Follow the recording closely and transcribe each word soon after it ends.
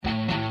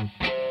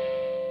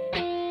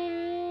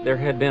There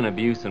had been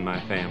abuse in my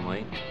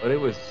family, but it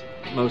was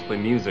mostly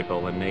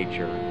musical in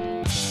nature.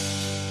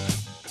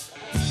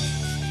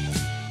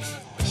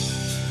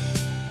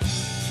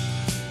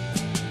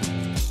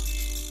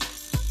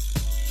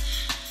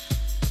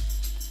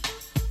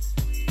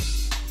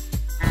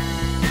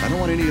 I don't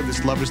want any of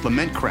this lover's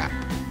lament crap.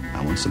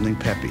 I want something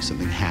peppy,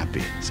 something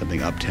happy,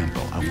 something up-tempo.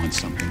 I want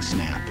something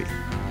snappy.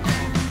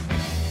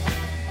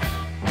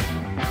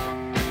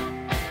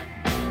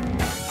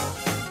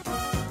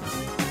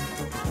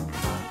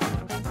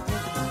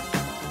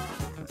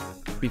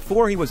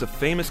 Before he was a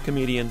famous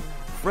comedian,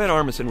 Fred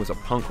Armisen was a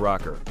punk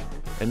rocker.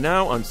 And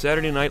now on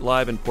Saturday Night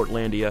Live in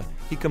Portlandia,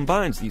 he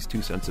combines these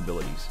two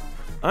sensibilities.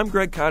 I'm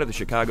Greg Cott of the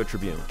Chicago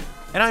Tribune.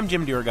 And I'm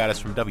Jim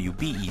DeRogatis from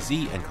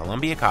WBEZ and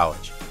Columbia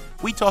College.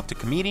 We talk to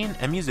comedian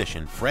and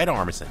musician Fred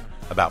Armisen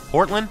about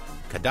Portland,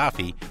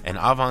 Gaddafi, and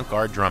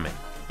avant-garde drumming.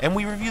 And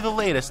we review the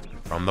latest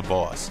from the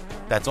boss.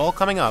 That's all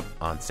coming up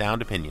on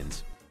Sound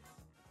Opinions.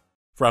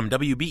 From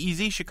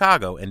WBEZ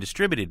Chicago and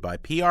distributed by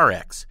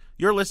PRX,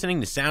 you're listening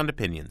to Sound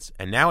Opinions,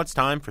 and now it's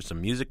time for some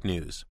music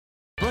news.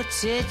 But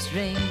it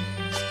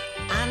rings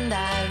and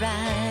I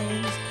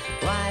rise,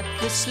 wipe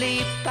the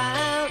sleep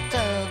out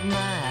of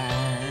my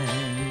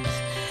eyes.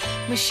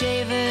 My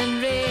shaven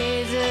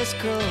razor's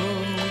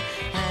cold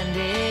and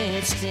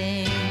it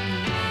stings.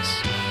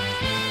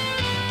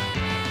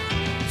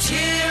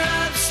 Cheer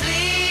up,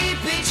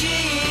 sleepy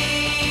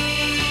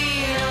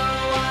Jean.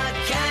 Oh, what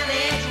can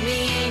it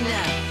mean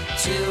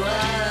to a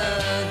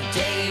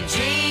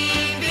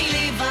daydream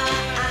believer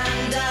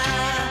and a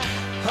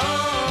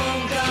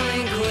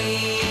homecoming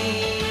queen?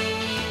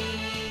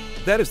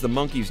 That is the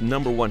Monkees'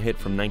 #1 hit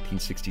from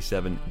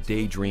 1967,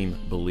 Daydream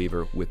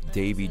Believer, with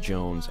Davy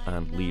Jones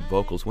on lead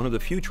vocals. One of the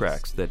few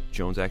tracks that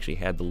Jones actually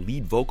had the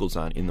lead vocals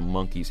on in the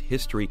Monkees'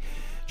 history.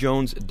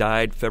 Jones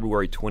died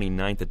February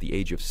 29th at the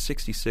age of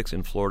 66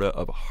 in Florida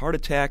of a heart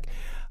attack.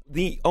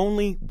 The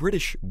only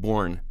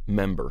British-born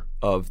member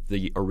of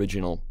the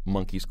original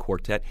Monkees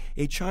quartet,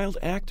 a child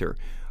actor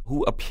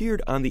who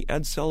appeared on The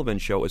Ed Sullivan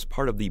Show as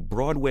part of the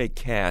Broadway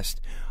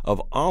cast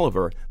of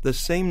Oliver the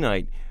same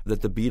night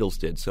that the Beatles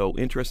did. So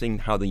interesting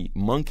how the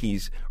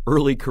Monkees'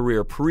 early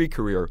career,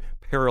 pre-career,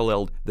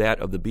 paralleled that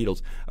of the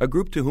Beatles, a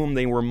group to whom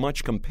they were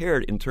much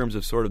compared in terms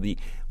of sort of the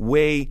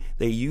way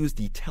they used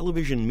the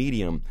television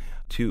medium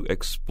to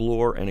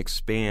explore and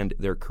expand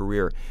their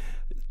career.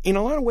 In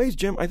a lot of ways,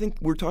 Jim, I think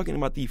we're talking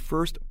about the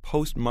first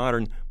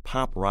postmodern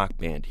pop rock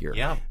band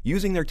here,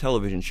 using their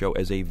television show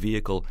as a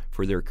vehicle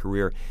for their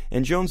career.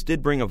 And Jones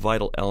did bring a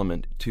vital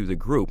element to the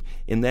group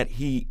in that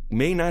he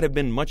may not have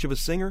been much of a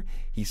singer.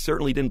 He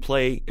certainly didn't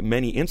play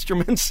many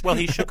instruments. Well,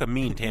 he shook a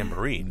mean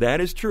tambourine.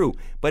 That is true.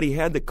 But he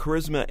had the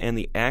charisma and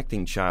the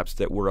acting chops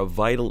that were a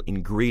vital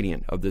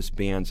ingredient of this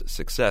band's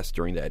success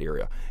during that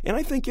era. And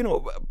I think,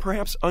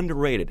 perhaps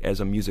underrated as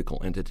a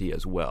musical entity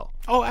as well.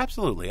 Oh,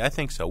 absolutely. I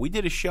think so. We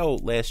did a show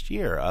last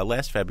year,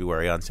 last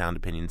February on Sound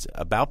Opinions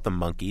about the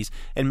Monkees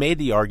and made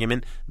the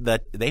argument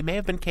that they may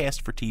have been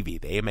cast for TV.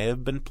 They may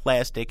have been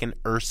plastic and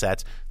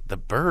ersatz. The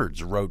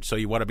Byrds wrote So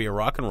You Want to Be a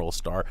Rock and Roll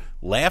Star,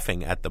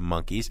 laughing at the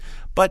Monkees.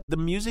 But the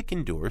music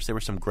endures. There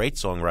were some great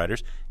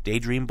songwriters.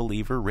 Daydream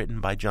Believer, written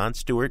by Jon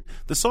Stewart,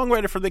 the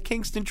songwriter for the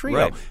Kingston Trio.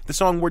 Right. The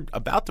song we're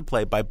about to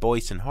play by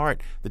Boyce and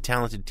Hart, the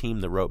talented team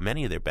that wrote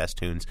many of their best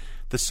tunes.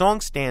 The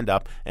songs stand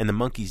up, and the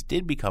Monkees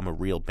did become a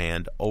real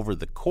band over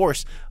the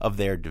course of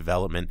their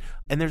development,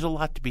 and there's a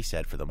lot to be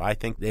said for them. I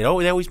think they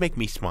always make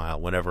me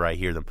smile whenever I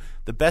hear them.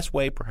 The best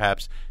way,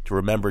 perhaps, to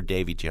remember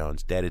Davy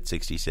Jones, dead at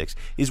 66,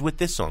 is with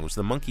this song. It was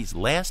the Monkees'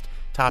 last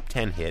top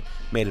 10 hit,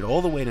 made it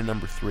all the way to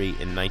number 3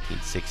 in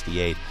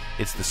 1968.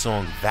 It's the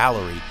song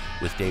Valerie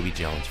with Davy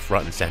Jones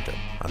front and center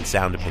on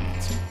Sound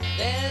Opinions.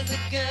 There's a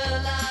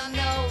girl I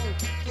know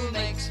who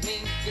makes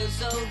me feel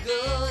so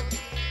good,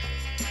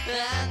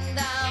 and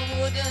I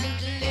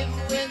wouldn't live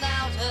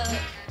without her,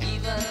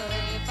 even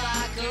if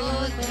I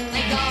could.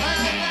 They call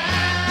her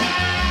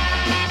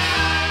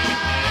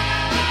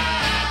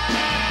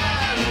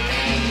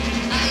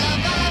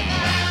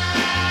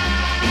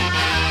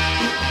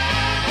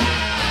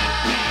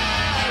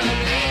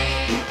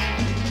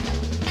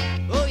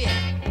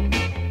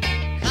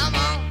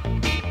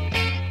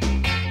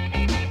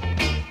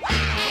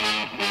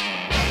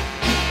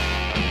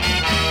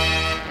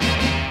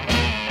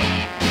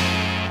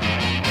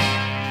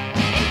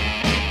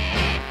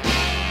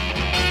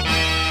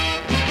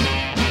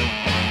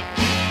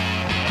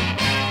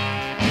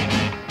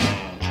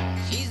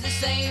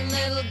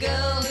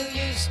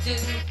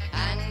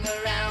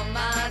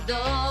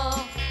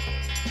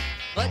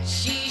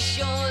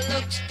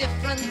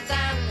different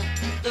than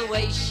the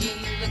way she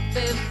looked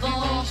before.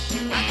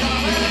 I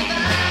call her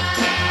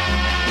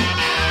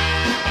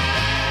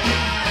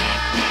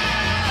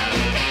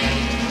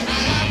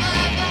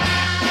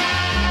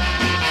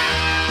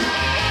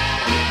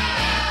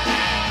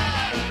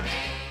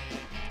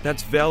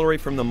That's Valerie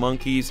from the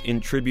Monkees in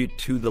tribute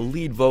to the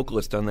lead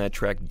vocalist on that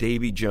track,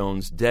 Davy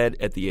Jones, dead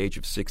at the age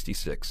of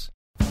 66.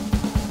 Everyone,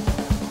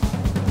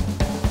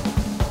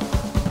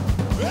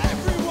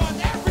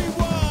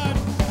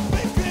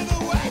 please clear the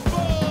way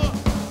for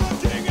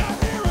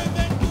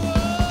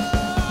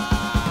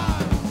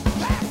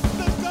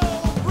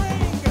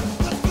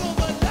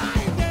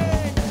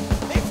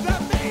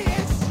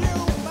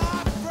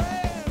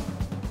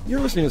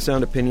listening to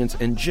Sound Opinions,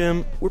 and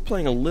Jim, we're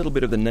playing a little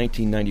bit of the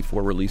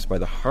 1994 release by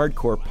the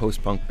hardcore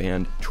post-punk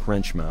band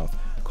Trenchmouth,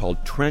 called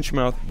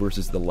Trenchmouth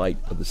versus the Light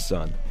of the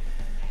Sun.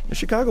 The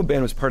Chicago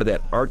band was part of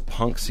that art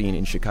punk scene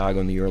in Chicago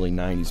in the early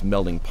 90s,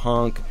 melding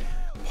punk,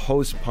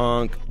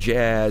 post-punk,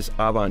 jazz,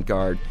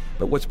 avant-garde.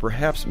 But what's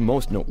perhaps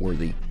most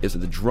noteworthy is that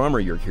the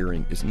drummer you're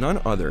hearing is none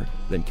other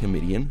than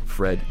comedian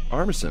Fred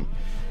Armisen.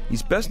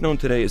 He's best known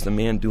today as the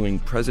man doing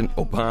President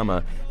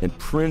Obama and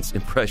Prince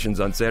impressions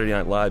on Saturday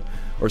Night Live,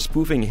 or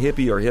spoofing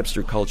hippie or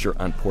hipster culture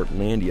on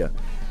Portlandia.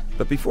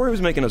 But before he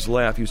was making us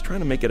laugh, he was trying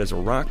to make it as a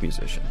rock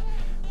musician.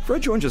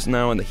 Fred joins us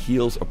now on the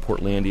heels of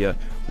Portlandia,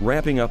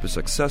 wrapping up a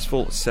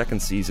successful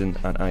second season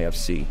on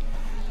IFC.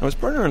 Now, his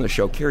partner on the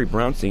show, Carrie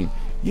Brownstein,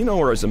 you know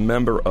her as a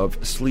member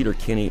of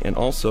Sleater-Kinney and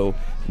also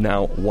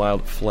now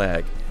Wild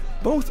Flag.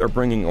 Both are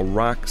bringing a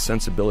rock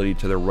sensibility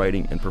to their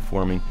writing and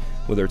performing,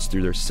 whether it's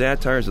through their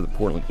satires of the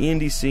Portland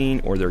indie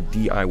scene or their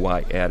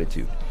DIY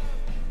attitude.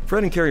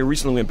 Fred and Carrie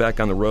recently went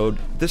back on the road,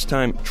 this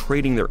time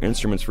trading their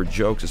instruments for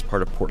jokes as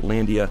part of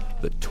Portlandia,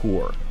 the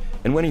tour.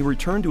 And when he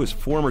returned to his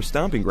former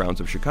stomping grounds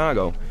of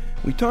Chicago,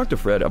 we talked to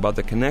Fred about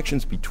the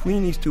connections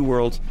between these two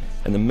worlds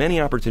and the many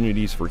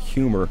opportunities for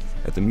humor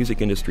at the music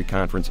industry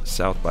conference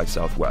South by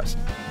Southwest.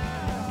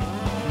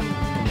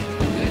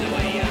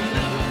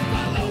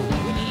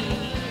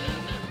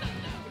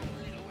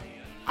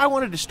 I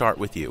wanted to start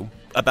with you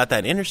about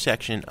that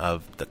intersection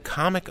of the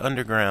comic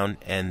underground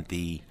and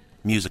the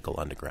musical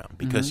underground,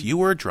 because you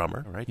were a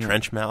drummer, right? Yeah.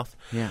 Trenchmouth.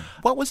 Yeah.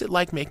 What was it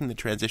like making the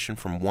transition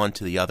from one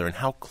to the other, and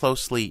how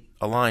closely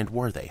aligned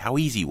were they? How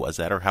easy was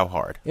that, or how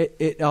hard?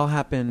 It all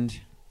happened,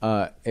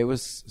 it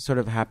was sort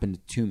of happened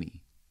to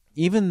me.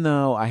 Even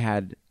though I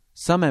had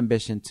some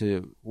ambition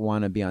to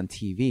want to be on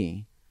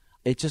TV,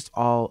 it just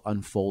all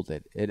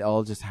unfolded. It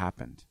all just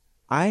happened.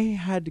 I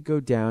had to go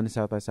down to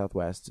South by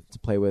Southwest to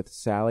play with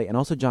Sally and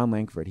also John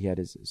Langford. He had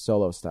his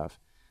solo stuff.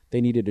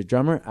 They needed a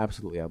drummer.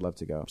 Absolutely, I'd love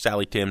to go.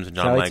 Sally Timms and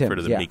John Langford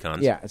are the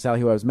Mekons. Yeah,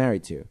 Sally, who I was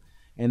married to.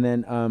 And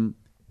then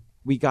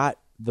we got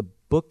the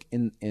book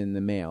in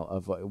the mail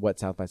of what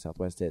South by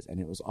Southwest is, and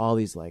it was all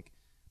these like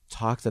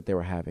talks that they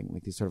were having,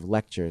 like these sort of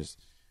lectures,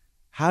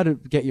 how to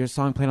get your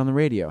song played on the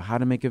radio, how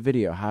to make a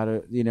video, how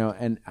to,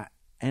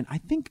 and I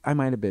think I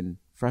might have been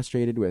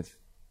frustrated with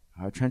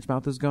how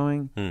Trenchmouth was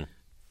going,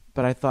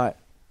 but I thought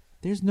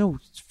there's no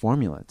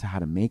formula to how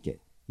to make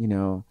it,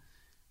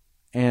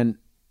 and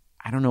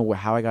I don't know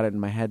how I got it in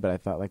my head, but I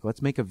thought, like,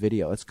 let's make a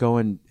video. Let's go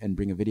and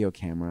bring a video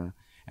camera,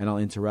 and I'll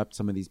interrupt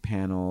some of these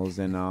panels,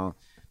 and I'll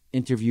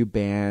interview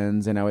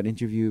bands, and I would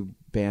interview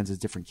bands as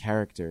different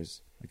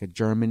characters, like a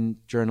German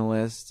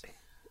journalist,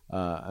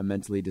 a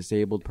mentally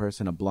disabled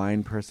person, a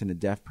blind person, a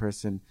deaf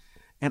person.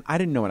 And I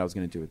didn't know what I was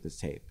going to do with this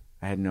tape.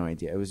 I had no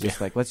idea. It was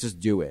just like, let's just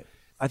do it.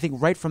 I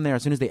think right from there,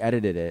 as soon as they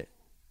edited it,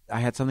 I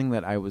had something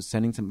that I was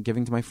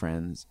giving to my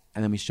friends,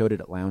 and then we showed it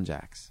at Lounge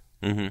Acts.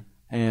 Mm-hmm.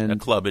 And a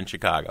club in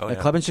Chicago. A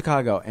club in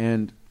Chicago.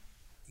 And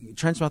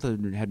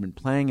Trenchmouth had been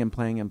playing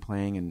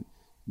and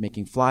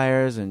making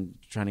flyers and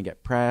trying to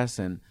get press.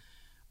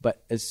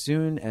 But as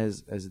soon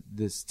as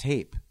this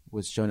tape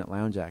was shown at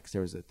Lounge Acts,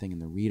 there was a thing in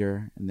the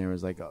Reader, and there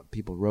was like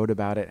people wrote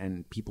about it,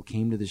 and people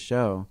came to the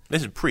show.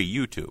 This is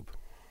pre-YouTube.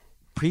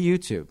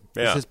 Pre-YouTube.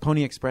 Yeah. This is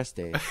Pony Express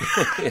days.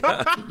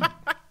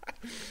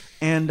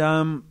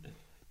 And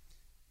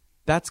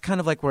that's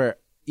kind of like where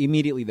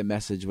immediately the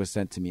message was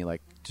sent to me,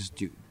 like,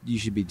 you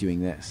should be doing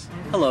this.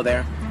 Hello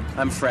there,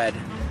 I'm Fred.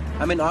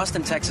 I'm in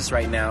Austin, Texas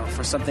right now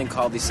for something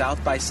called the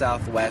South by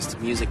Southwest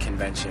Music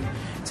Convention.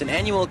 It's an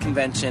annual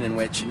convention in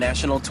which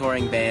national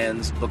touring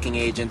bands, booking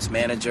agents,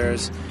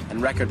 managers,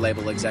 and record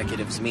label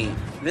executives meet.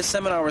 This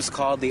seminar was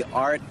called The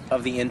Art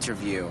of the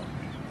Interview.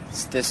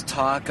 It's this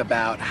talk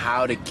about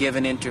how to give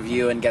an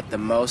interview and get the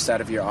most out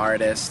of your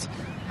artist.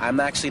 I'm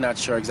actually not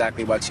sure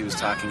exactly what she was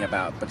talking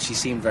about, but she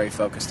seemed very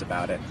focused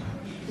about it.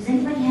 Does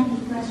anybody have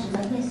any questions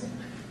like this?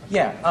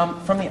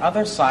 Yeah, from the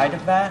other side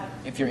of that,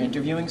 if you're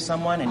interviewing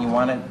someone and you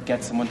want to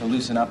get someone to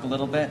loosen up a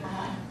little bit,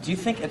 do you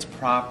think it's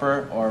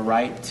proper or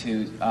right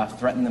to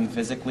threaten them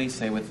physically,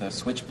 say with a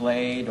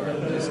switchblade or a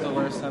pistol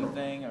or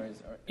something?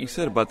 You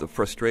said about the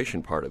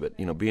frustration part of it,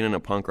 being in a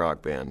punk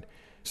rock band,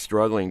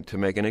 struggling to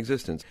make an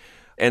existence.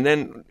 And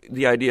then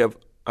the idea of,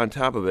 on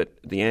top of it,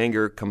 the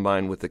anger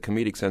combined with the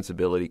comedic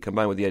sensibility,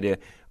 combined with the idea,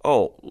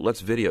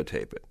 let's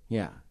videotape it.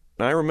 Yeah.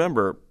 And I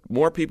remember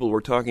more people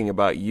were talking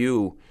about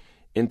you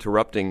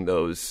interrupting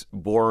those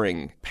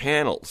boring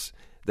panels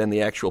than the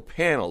actual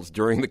panels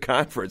during the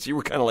conference. You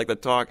were kind of like the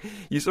talk.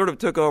 You sort of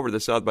took over the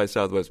South by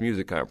Southwest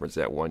Music Conference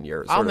that one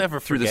year. I'll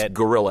never through forget this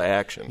guerrilla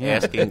action.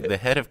 Asking the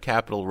head of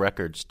Capitol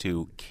Records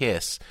to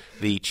kiss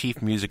the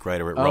chief music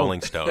writer at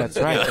Rolling Stone. That's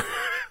right.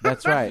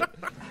 That's right.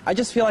 I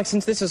just feel like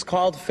since this is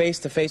called Face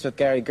to Face with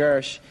Gary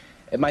Gersh,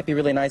 it might be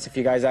really nice if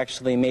you guys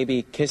actually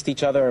maybe kissed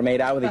each other or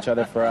made out with each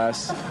other for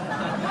us.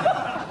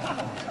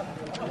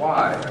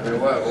 Why? I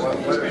mean, what?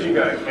 Because you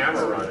got a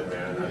camera running,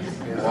 man.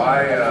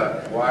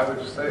 Why would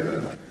you say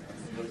that?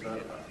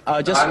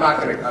 I'm not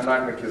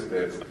gonna kiss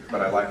Dave,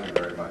 but I like him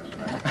very much.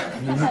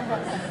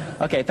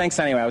 Okay, thanks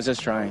anyway. I was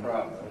just trying.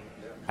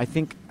 I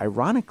think,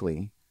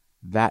 ironically,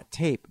 that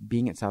tape,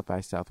 being at South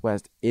by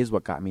Southwest, is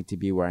what got me to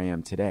be where I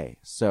am today.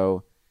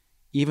 So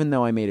even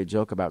though I made a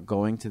joke about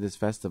going to this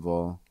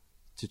festival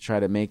to try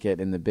to make it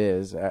in the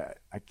biz, I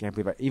can't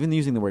believe even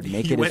using the word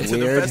make it is weird. You went to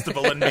the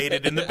festival and made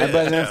it in the biz.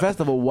 But the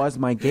festival was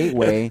my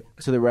gateway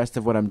to the rest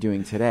of what I'm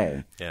doing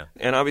today. Yeah.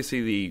 And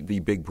obviously the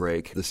big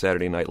break, the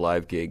Saturday Night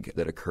Live gig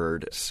that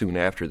occurred soon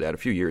after that, a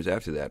few years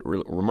after that,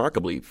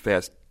 remarkably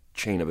fast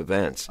chain of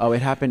events. Oh,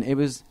 it happened. It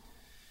was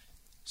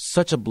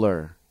such a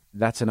blur.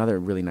 That's another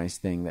really nice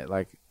thing that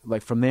like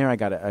from there I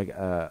got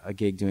a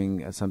gig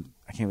doing I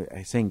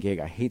saying gig,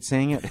 I hate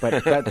saying it,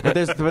 but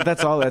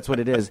that's what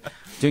it is.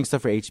 Doing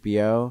stuff for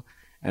HBO,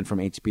 and from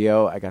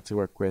HBO I got to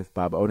work with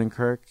Bob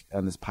Odenkirk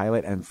on this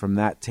pilot, and from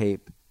that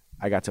tape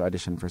I got to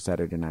audition for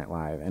Saturday Night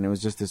Live, and it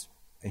was just this.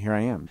 Here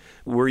I am.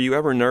 Were you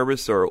ever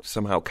nervous or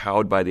somehow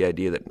cowed by the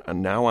idea that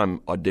now I'm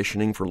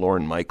auditioning for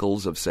Lorne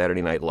Michaels of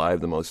Saturday Night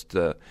Live, the most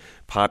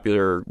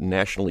popular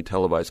nationally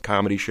televised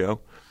comedy show?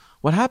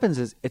 What happens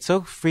is it's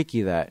so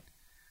freaky that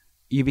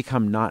you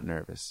become not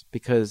nervous,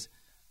 because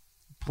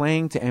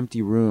playing to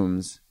empty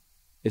rooms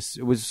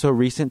it was so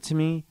recent to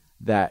me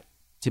that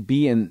to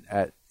be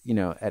at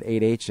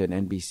 8H at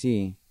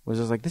NBC was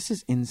just like, this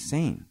is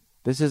insane.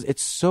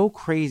 It's so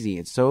crazy.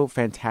 It's so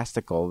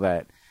fantastical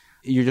that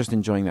you're just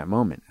enjoying that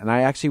moment. And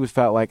I actually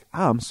felt like,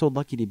 I'm so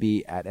lucky to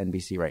be at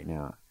NBC right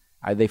now.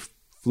 They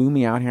flew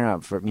me out here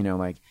for,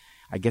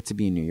 I get to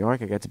be in New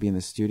York. I get to be in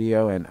the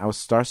studio, and I was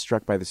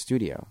starstruck by the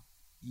studio.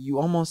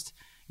 You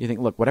think,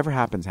 look, whatever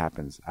happens,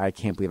 happens. I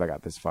can't believe I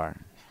got this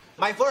far.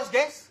 My first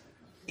guest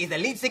is the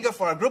lead singer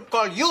for a group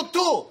called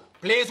U2.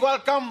 Please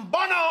welcome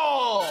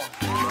Bono!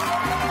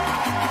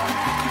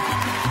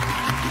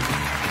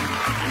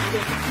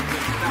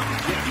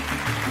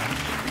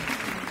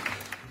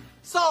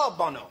 So,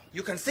 Bono,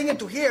 you can sing it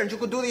to here, and you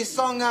could do this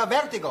song,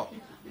 Vertigo.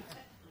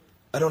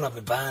 I don't have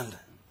a band.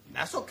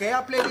 That's okay,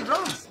 I'll play the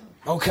drums.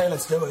 Okay,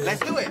 let's do it.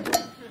 Let's do it. 1,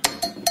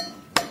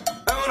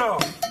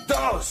 2,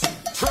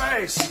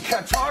 3,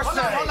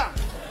 14. Hold on.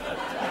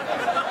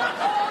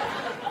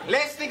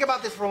 Let's think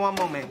about this for one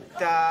moment.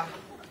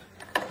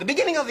 The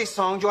beginning of this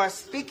song, you are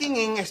speaking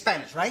in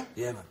Spanish, right?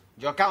 Yeah, man.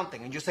 You're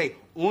counting, and you say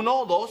 1,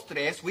 2,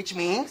 3, which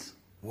means?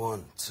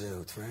 1,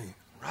 2, 3.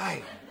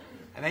 Right.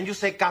 And then you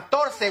say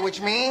 14,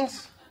 which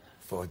means?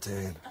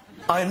 14.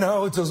 I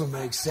know it doesn't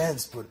make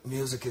sense, but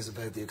music is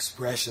about the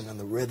expression and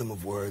the rhythm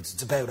of words.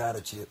 It's about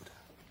attitude.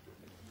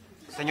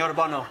 Señor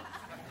Bono,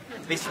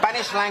 the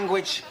Spanish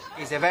language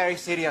is a very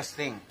serious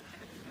thing.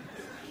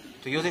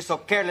 To use it so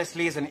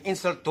carelessly is an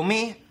insult to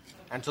me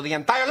and to the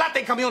entire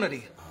Latin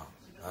community.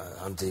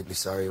 I'm deeply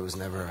sorry. It was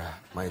never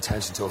my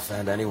intention to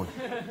offend anyone.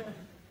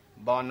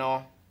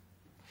 Bono,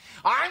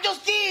 I'm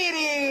just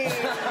kidding!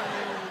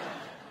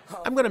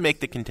 I'm going to make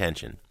the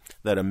contention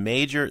that a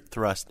major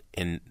thrust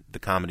in the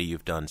comedy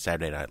you've done,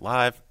 Saturday Night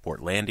Live,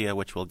 Portlandia,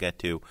 which we'll get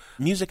to,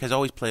 music has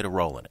always played a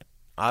role in it.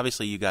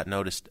 Obviously, you got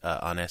noticed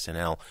on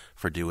SNL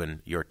for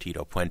doing your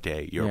Tito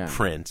Puente, your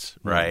Prince,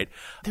 right?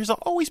 There's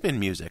always been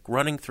music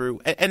running through,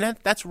 and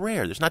that's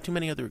rare. There's not too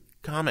many other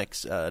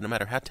comics, no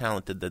matter how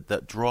talented,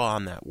 that draw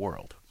on that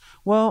world.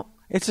 Well,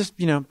 it's just,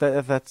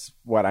 that's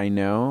what I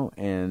know,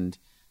 and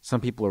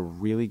some people are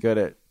really good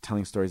at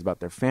telling stories about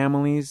their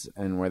families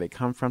and where they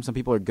come from. Some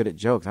people are good at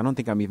jokes. I don't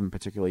think I'm even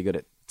particularly good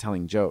at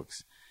telling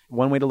jokes.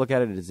 One way to look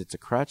at it is it's a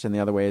crutch, and the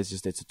other way is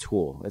just it's a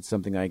tool. It's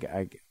something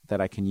that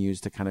I can use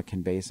to kind of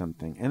convey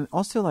something. And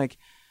also, like,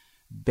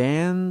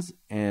 bands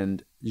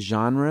and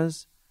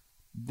genres,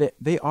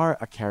 they are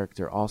a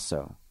character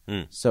also.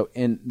 So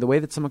in the way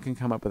that someone can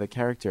come up with a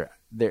character,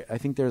 I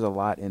think there's a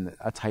lot in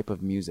a type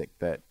of music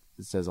that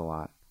says a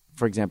lot.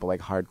 For example,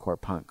 like hardcore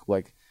punk,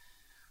 like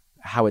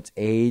how it's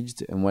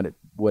aged and what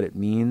it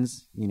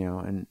means,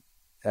 and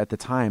at the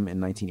time in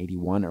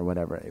 1981 or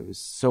whatever, it was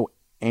so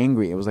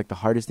angry. It was like the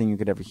hardest thing you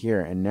could ever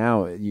hear, and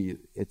now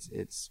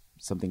it's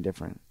something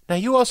different. Now,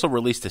 you also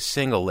released a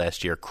single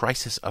last year,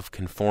 Crisis of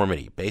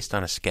Conformity, based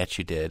on a sketch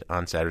you did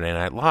on Saturday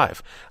Night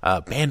Live,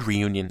 band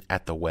reunion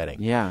at the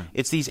wedding. Yeah.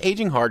 It's these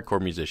aging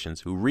hardcore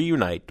musicians who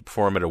reunite to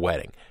perform at a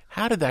wedding.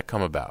 How did that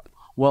come about?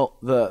 Well,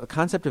 the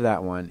concept of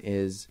that one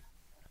is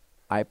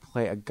I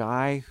play a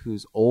guy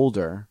who's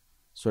older,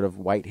 sort of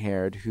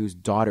white-haired, whose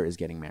daughter is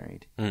getting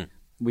married.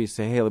 We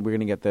say, hey, we're going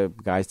to get the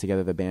guys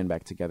together, the band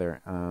back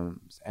together.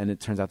 And it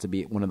turns out to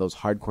be one of those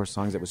hardcore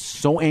songs that was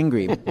so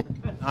angry. All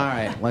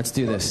right, let's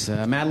do this.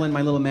 Madeline,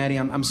 my little Maddie,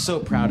 I'm so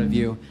proud of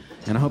you.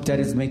 And I hope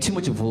Daddy doesn't make too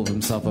much of a fool of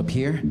himself up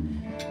here.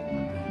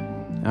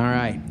 All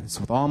right, it's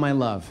with all my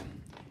love.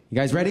 You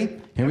guys ready?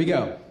 Here we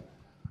go.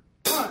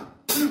 1,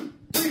 2,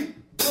 3,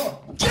 4.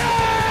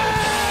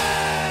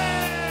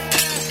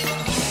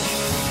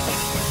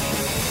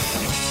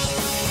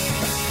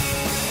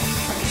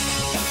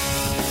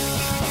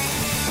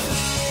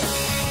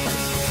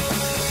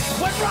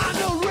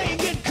 Ronald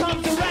Reagan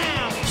comes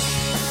around,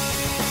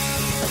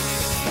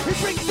 he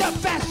brings the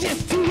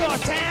fascists to your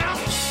town.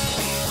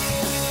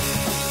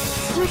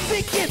 You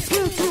think it's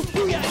good to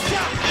be a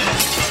jock,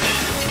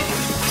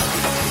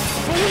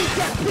 but we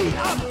get beat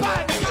up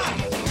by the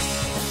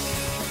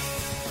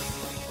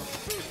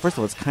first of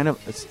all,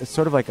 it's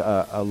sort of like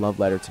a love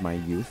letter to my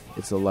youth.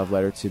 It's a love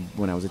letter to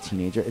when I was a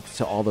teenager. It's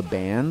to all the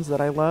bands that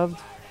I loved,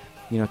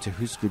 to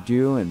Husker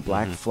Du and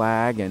Black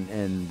Flag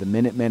and the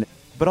Minutemen.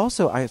 But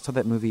also, I saw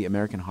that movie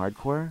American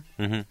Hardcore.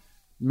 Mm-hmm.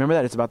 Remember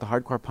that? It's about the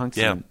hardcore punk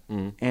scene. Yeah.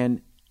 Mm-hmm.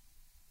 And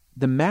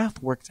the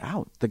math works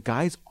out. The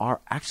guys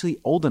are actually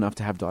old enough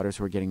to have daughters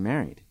who are getting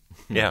married.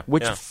 Yeah.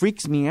 Which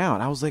freaks me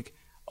out. I was like,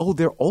 oh,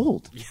 they're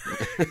old.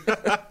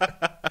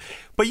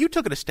 But you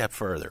took it a step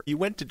further. You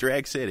went to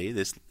Drag City,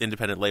 this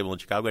independent label in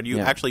Chicago, and you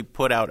actually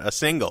put out a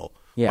single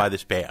by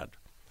this band.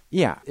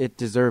 Yeah, it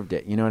deserved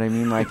it. You know what I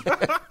mean? Like,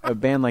 a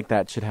band like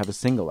that should have a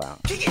single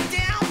out. Kick it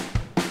down,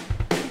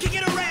 kick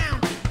it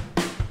around,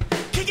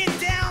 kick it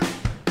down,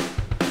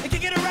 and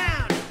kick it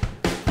around.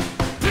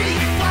 Pretty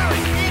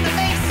flowers in the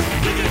vase,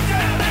 kick it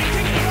down and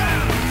kick it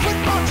around.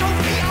 Football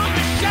trophy on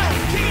the shelf,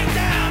 kick it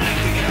down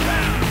and kick it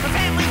around. A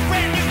family's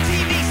brand new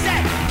TV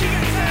set, kick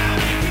it down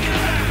and kick it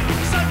around.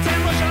 Suntan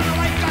lotion on the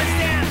lifeguard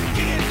stand,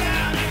 kick it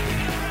down and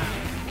kick it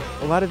around.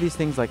 A lot of these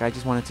things, like, I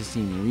just want it to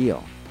seem real.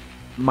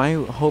 My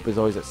hope is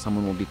always that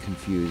someone will be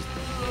confused.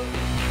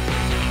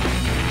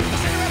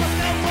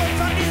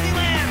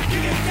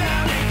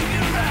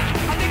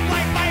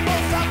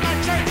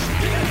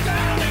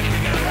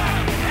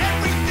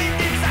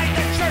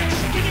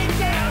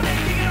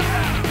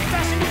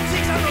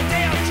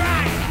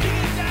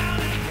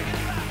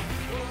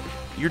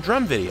 Your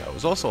drum video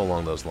is also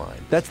along those lines.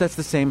 That's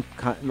the same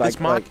this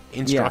mock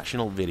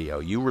instructional video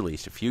you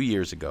released a few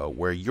years ago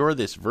where you're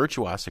this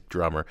virtuosic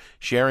drummer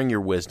sharing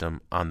your wisdom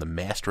on the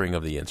mastering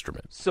of the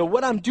instrument. So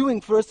what I'm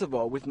doing, first of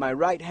all, with my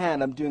right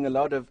hand, I'm doing a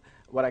lot of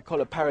what I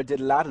call a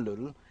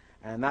paradiddle-addle-doodle,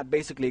 and that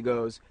basically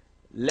goes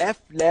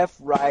left, left,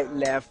 right,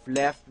 left,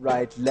 left,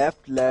 right,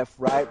 left, left,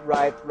 right,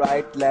 right,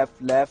 right,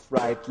 left, left,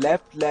 right,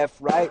 left,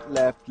 left, right,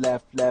 left,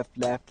 left, left,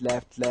 left,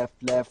 left, left,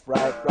 left,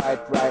 right,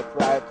 right, right,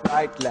 right,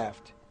 right,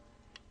 left.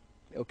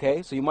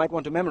 Okay, so you might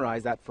want to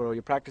memorize that for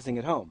your practicing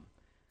at home.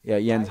 Yeah,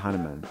 Jens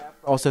Hanneman.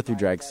 Also through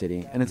Drag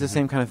City. And it's the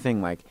same kind of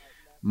thing. Like,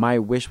 my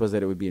wish was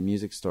that it would be in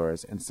music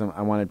stores, and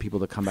I wanted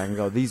people to come back and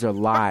go, these are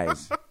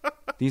lies.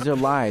 These are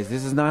lies.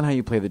 This is not how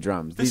you play the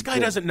drums. This guy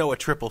doesn't know a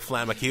triple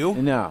flamacue.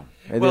 No.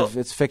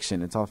 It's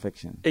fiction. It's all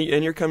fiction.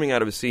 And you're coming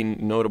out of a scene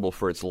notable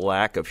for its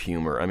lack of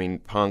humor. I mean,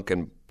 punk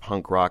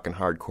rock and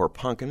hardcore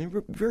punk. I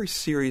mean, very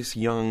serious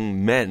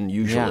young men,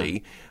 usually. Yeah.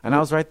 And I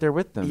was right there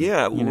with them.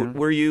 Yeah.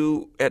 Were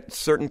you, at a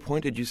certain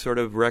point, did you sort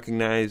of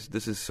recognize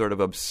this is sort of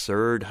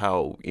absurd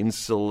how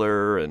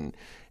insular and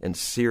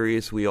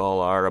serious we all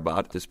are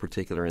about this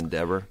particular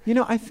endeavor?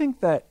 I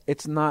think that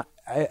it's not...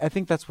 I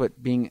think that's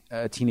what being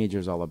a teenager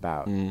is all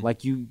about.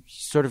 Like, you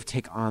sort of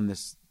take on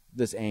this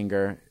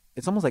anger.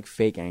 It's almost like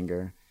fake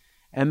anger.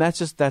 And that's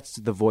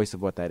the voice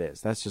of what that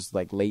is. That's just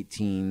like late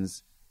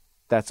teens.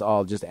 That's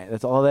all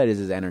that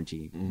is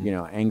energy,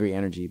 angry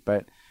energy.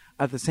 But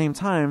at the same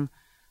time,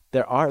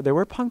 there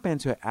were punk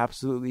bands who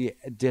absolutely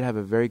did have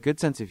a very good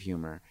sense of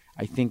humor.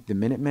 I think the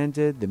Minutemen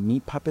did, the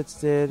Meat Puppets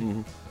did,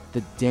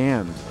 the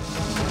Damned.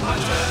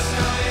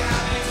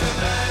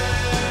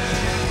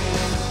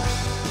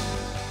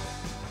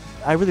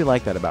 I really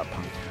like that about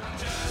punk.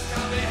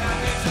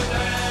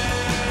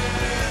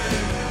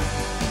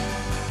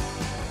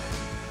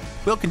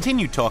 We'll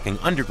continue talking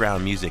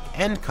underground music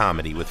and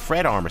comedy with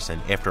Fred Armisen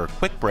after a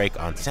quick break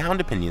on Sound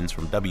Opinions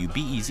from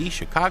WBEZ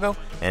Chicago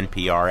and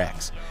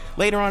PRX.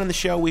 Later on in the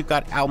show, we've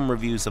got album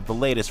reviews of the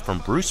latest from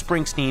Bruce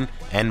Springsteen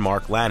and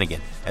Mark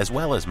Lanegan, as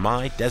well as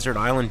my Desert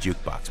Island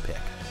Jukebox pick.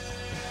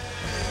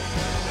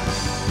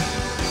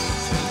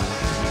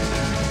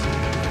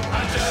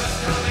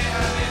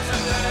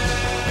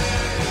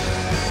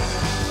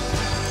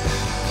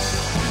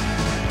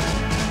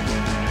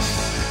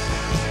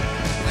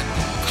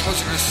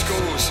 Closing the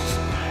schools,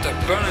 they're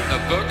burning the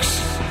books,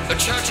 the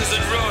church is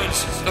in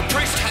ruins, the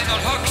priests hang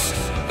on hooks,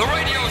 the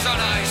radio's on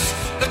ice,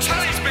 the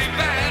telly's been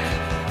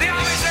banned, the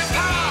army's in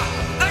power,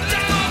 the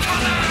devil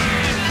coming!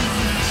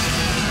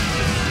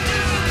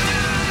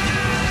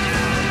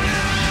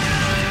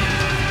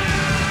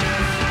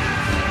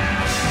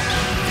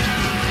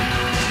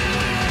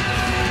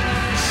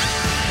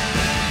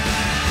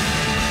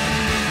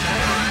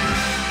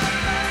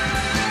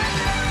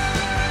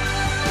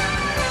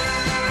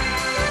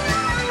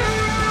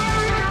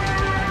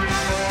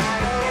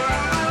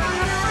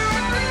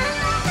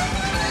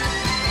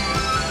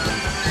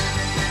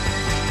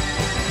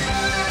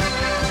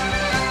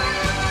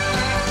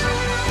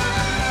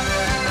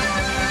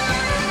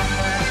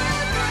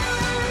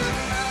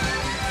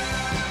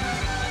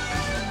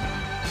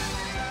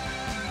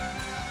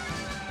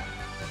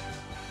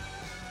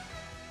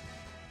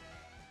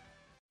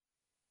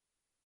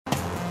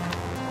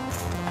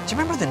 Do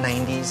you remember the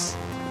 90s?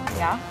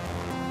 Yeah.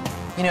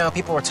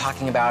 People were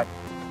talking about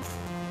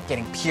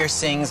getting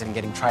piercings and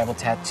getting tribal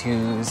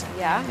tattoos.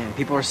 Yeah. And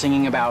people were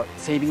singing about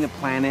saving the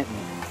planet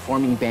and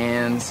forming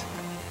bands.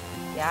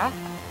 Yeah.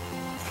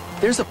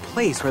 There's a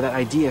place where that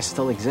idea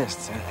still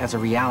exists as a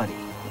reality,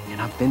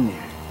 and I've been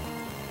there.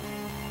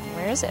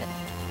 Where is it?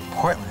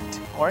 Portland.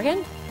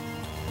 Oregon?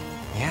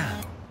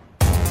 Yeah.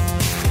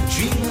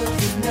 Dream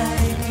of the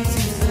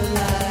 90s.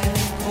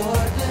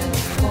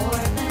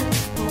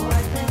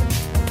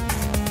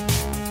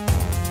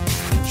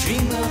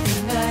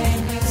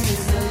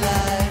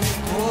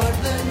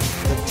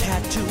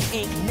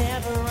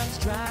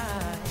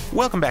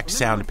 Welcome back to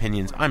Sound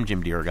Opinions. I'm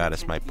Jim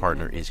DeRogatis. My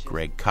partner is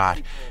Greg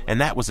Kot. And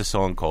that was a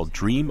song called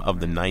Dream of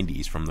the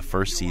 90s from the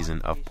first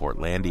season of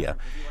Portlandia.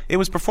 It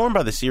was performed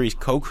by the series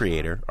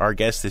co-creator, our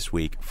guest this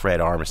week, Fred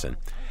Armisen.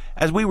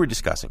 As we were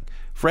discussing,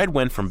 Fred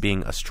went from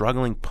being a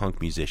struggling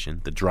punk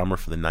musician, the drummer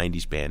for the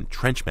 90s band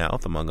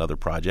Trenchmouth, among other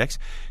projects,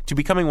 to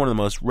becoming one of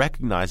the most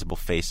recognizable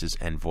faces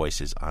and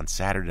voices on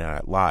Saturday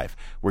Night Live,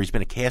 where he's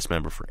been a cast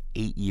member for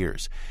 8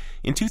 years.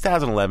 In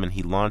 2011,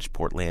 he launched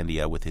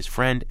Portlandia with his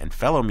friend and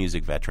fellow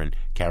music veteran,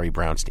 Carrie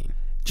Brownstein.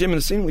 Jim, in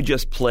the scene we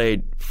just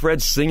played,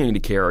 Fred's singing to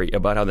Carrie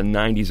about how the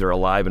 90s are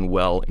alive and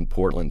well in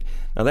Portland.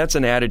 Now, that's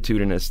an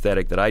attitude and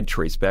aesthetic that I'd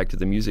trace back to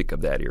the music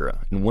of that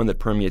era, and one that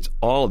permeates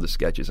all of the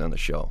sketches on the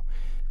show.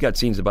 We've got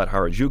scenes about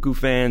Harajuku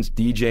fans,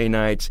 DJ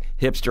nights,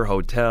 hipster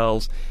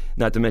hotels,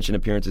 not to mention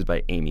appearances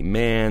by Amy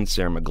Mann,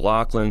 Sarah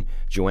McLachlan,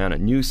 Joanna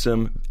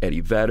Newsom,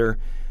 Eddie Vedder.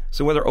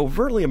 So whether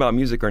overtly about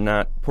music or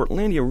not,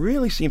 Portlandia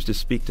really seems to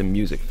speak to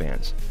music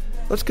fans.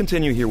 Let's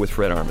continue here with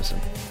Fred Armisen.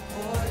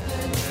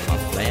 My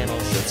flannel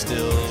shirt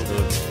still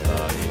looks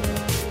fine.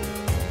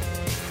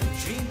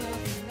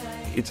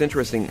 It's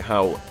interesting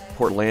how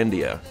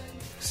Portlandia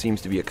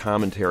seems to be a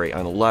commentary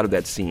on a lot of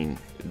that scene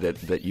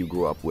that you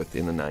grew up with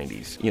in the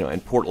 90s. You know,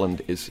 and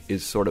Portland is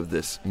sort of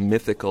this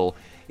mythical,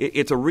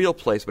 it's a real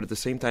place, but at the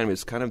same time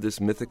it's kind of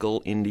this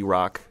mythical indie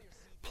rock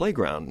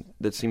playground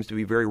that seems to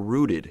be very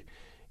rooted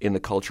in the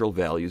cultural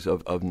values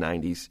of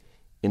 90s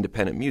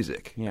independent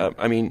music. Yeah.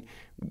 I mean,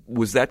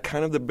 was that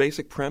kind of the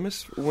basic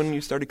premise when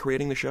you started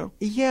creating the show?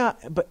 Yeah,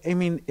 but I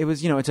mean, it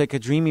was, it's like a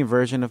dreamy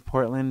version of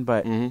Portland,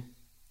 but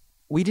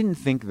we didn't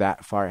think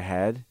that far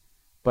ahead.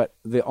 But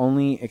the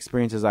only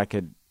experiences I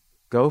could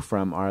go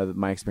from are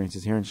my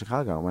experiences here in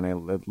Chicago when I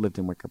lived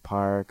in Wicker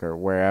Park or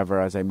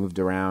wherever as I moved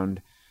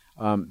around.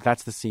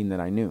 That's the scene that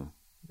I knew.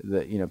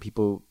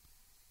 People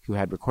who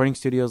had recording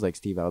studios like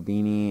Steve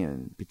Albini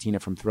and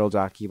Bettina from Thrill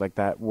Jockey, like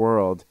that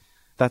world,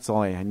 that's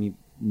all I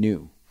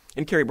knew.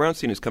 And Carrie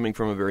Brownstein is coming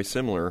from a very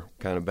similar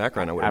kind of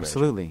background, I would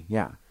Absolutely, imagine.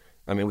 yeah.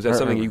 I mean, was that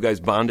something you guys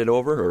bonded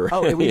over?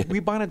 Or? We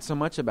bonded so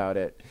much about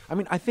it. I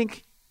mean, I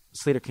think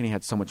Slater-Kinney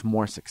had so much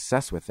more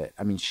success with it.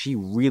 I mean, she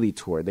really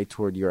toured. They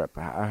toured Europe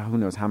who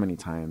knows how many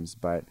times,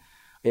 but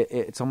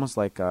it's almost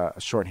like a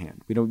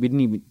shorthand. We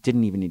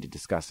didn't even need to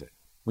discuss it.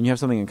 When you have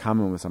something in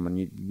common with someone,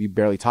 you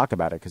barely talk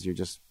about it because you're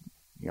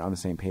on the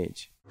same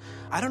page.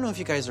 I don't know if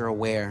you guys are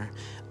aware,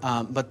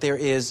 but there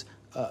is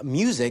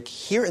music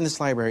here in this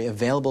library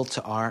available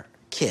to our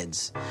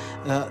kids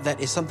that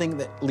is something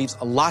that leaves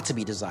a lot to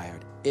be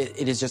desired.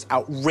 It is just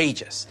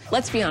outrageous.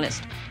 Let's be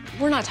honest.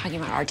 We're not talking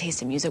about our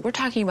taste in music. We're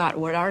talking about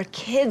what our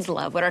kids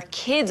love, what our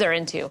kids are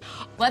into.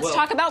 Let's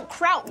talk about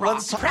krautrock.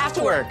 Let's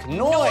Kraftwerk,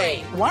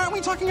 Noi. Why aren't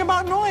we talking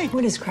about Noi?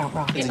 What is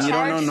krautrock? You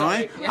don't know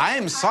Noi? I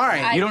am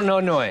sorry. You don't know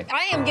Noi.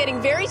 I am getting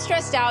very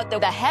stressed out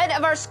that the head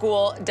of our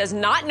school does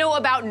not know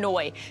about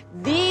Noi.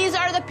 These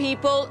are the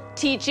people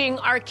teaching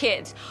our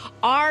kids.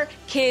 Our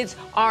kids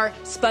are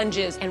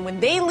sponges, and when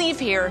they leave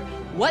here,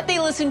 what they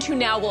listen to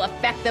now will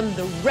affect them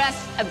the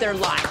rest of their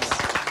lives.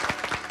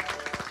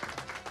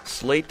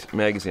 Slate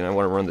magazine, I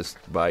want to run this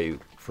by you,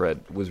 Fred,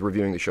 was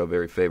reviewing the show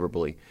very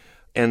favorably,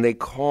 and they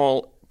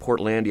call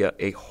Portlandia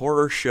a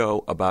horror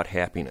show about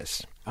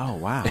happiness. Oh,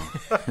 wow.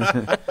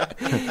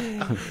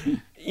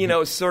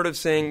 Sort of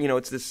saying,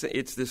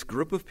 it's this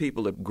group of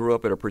people that grew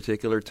up at a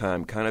particular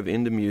time, kind of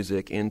into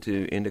music,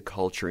 into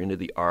culture, into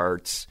the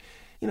arts,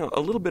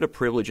 a little bit of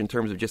privilege in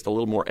terms of just a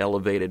little more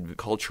elevated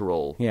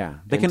cultural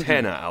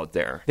antenna out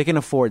there. They can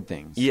afford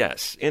things.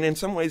 Yes, and in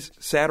some ways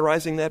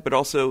satirizing that, but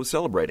also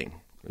celebrating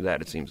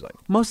that, it seems like.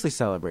 Mostly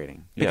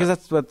celebrating, because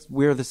that's what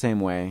we're the same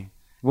way.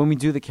 When we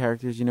do the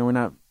characters, we're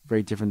not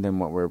very different than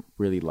what we're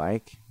really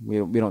like. We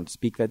don't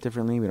speak that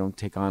differently. We don't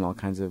take on all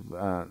kinds of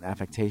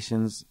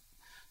affectations.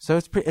 So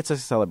it's a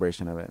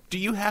celebration of it. Do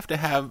you have to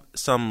have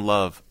some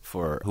love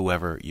for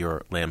whoever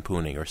you're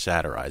lampooning or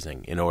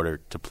satirizing in order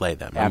to play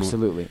them?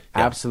 Absolutely.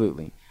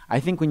 Absolutely. I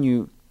think when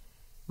you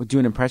do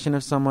an impression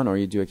of someone or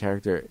you do a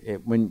character,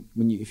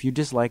 if you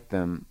dislike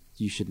them,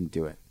 you shouldn't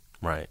do it.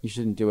 Right. You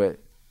shouldn't do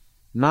it,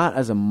 not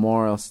as a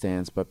moral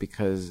stance, but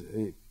because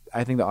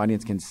I think the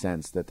audience can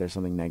sense that there's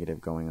something negative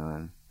going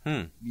on.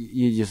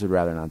 You just would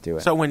rather not do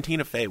it. So when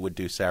Tina Fey would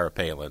do Sarah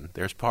Palin,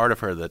 there's part of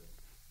her that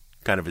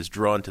kind of is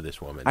drawn to this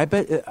woman. I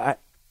bet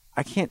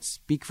I can't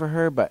speak for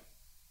her, but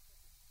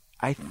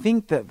I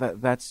think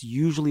that's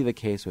usually the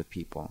case with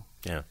people.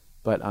 Yeah.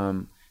 But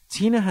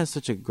Tina has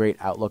such a great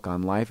outlook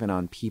on life and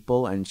on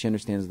people, and she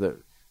understands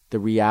the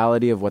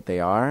reality of what they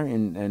are,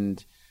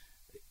 and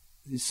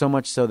so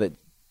much so that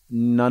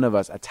none of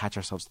us attach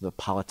ourselves to the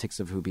politics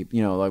of who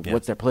people,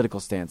 what's their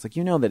political stance.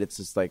 That it's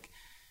just like,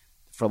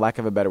 for lack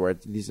of a better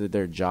word, these are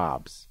their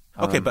jobs.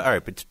 Okay,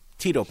 but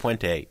Tito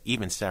Puente,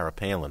 even Sarah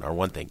Palin are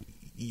one thing.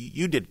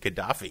 You did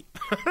Gaddafi.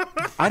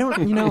 I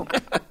don't,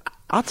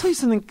 I'll tell you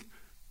something.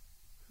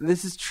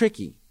 This is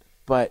tricky,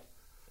 but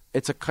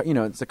it's a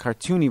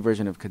cartoony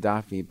version of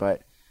Gaddafi,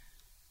 but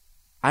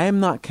I am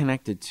not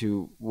connected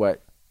to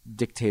what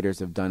dictators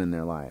have done in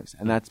their lives,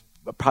 and that's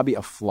probably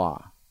a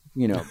flaw,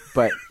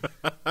 but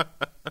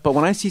But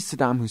when I see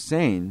Saddam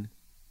Hussein,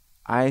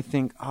 I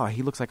think, oh,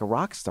 he looks like a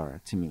rock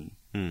star to me.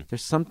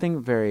 There's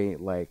something very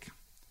like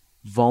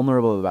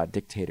vulnerable about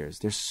dictators.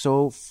 They're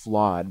so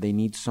flawed. They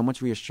need so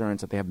much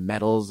reassurance that they have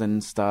medals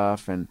and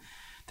stuff. And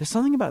there's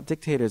something about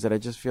dictators that I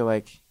just feel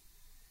like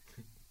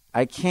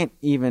I can't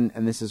even,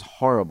 and this is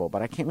horrible,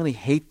 but I can't really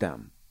hate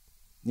them.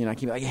 You know,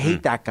 I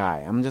hate that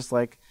guy. I'm just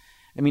like,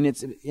 I mean,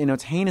 it's, you know,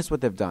 it's heinous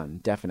what they've done,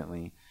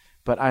 definitely.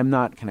 But I'm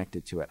not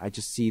connected to it. I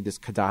just see this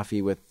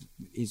Gaddafi with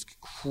his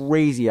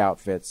crazy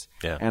outfits,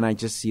 and I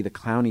just see the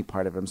clowny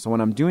part of him. So when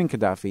I'm doing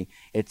Gaddafi,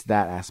 it's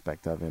that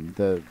aspect of him,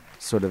 the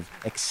sort of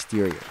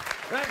exterior.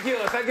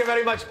 Thank you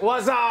very much.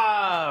 What's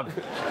up?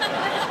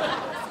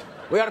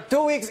 We are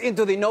 2 weeks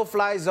into the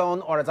no-fly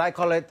zone, or as I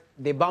call it,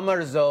 the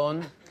bummer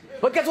zone.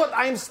 But guess what?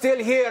 I'm still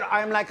here.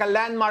 I'm like a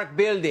landmark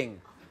building.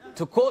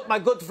 To quote my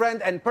good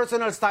friend and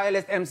personal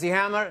stylist, MC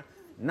Hammer,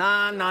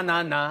 na, na,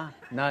 na, na,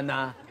 na,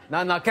 na.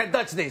 No, can't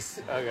touch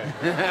this. Okay.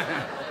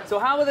 So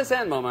how will this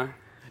end, Momar?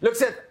 Look,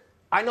 Seth,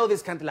 I know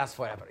this can't last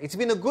forever. It's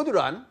been a good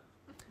run.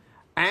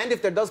 And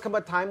if there does come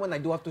a time when I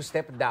do have to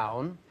step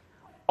down,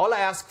 all I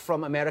ask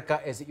from America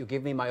is that you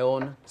give me my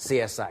own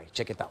CSI.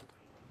 Check it out.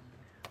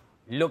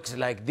 Looks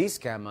like this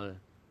camel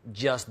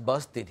just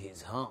busted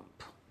his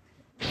hump.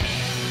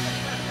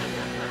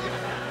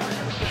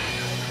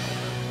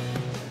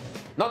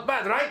 Not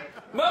bad, right?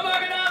 Momar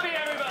Gaddafi,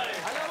 everybody!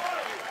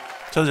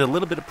 So there's a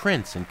little bit of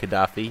Prince in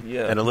Gaddafi,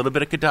 and a little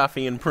bit of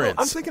Gaddafi in Prince.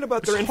 Well, I'm thinking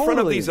about they're in front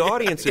of these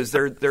audiences.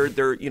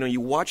 They're you know,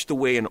 you watch the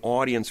way an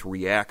audience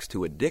reacts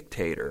to a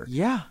dictator.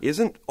 Yeah,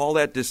 isn't all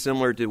that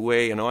dissimilar to the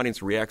way an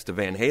audience reacts to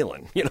Van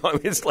Halen? You know, I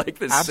mean, it's like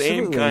the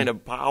same kind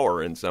of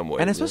power in some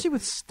way. And especially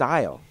with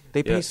style.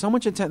 They pay so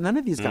much attention. None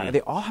of these guys,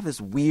 they all have this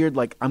weird,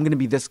 like, I'm going to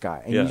be this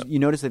guy. And you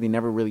notice that they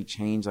never really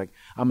change. Like,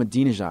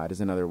 Ahmadinejad is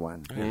another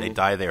one. And they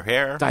dye their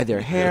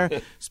hair.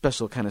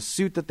 Special kind of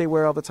suit that they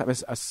wear all the time,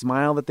 a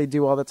smile that they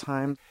do all the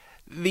time.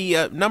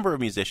 The number of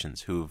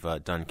musicians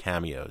who've done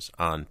cameos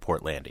on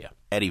Portlandia.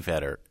 Eddie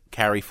Vedder.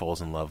 Carrie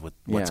falls in love with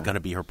what's going to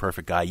be her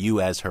perfect guy. You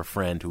as her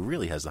friend who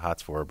really has the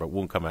hots for her but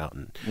won't come out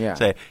and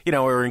say, you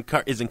know, or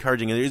is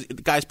encouraging.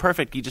 The guy's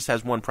perfect. He just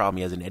has one problem.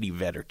 He has an Eddie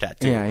Vedder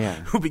tattoo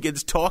who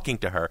begins talking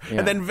to her.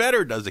 And then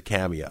Vedder does a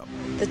cameo.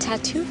 The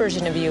tattoo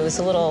version of you is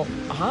a little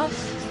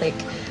off, like,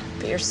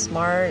 but you're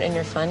smart and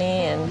you're funny,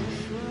 and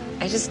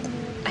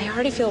I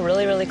already feel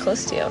really, really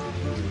close to you.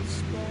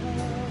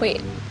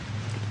 Wait,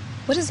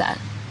 what is that?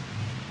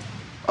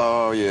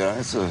 Oh, yeah,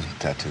 it's a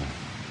tattoo.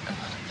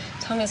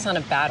 Tell me it's not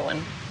a bad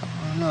one.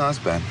 No, that's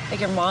bad. Like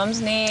your mom's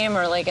name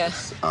or like a...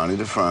 Ani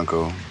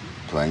DeFranco,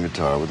 playing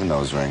guitar with a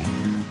nose ring.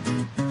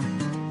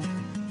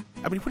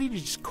 I mean, what do you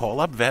just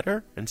call up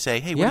Vedder and say,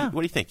 hey, what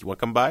do you think? You want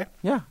to come by?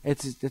 Yeah,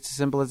 it's as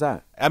simple as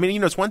that. I mean, you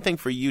know, it's one thing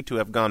for you to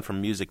have gone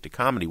from music to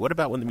comedy. What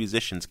about when the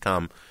musicians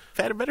come?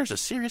 Vedder's a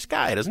serious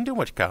guy. He doesn't do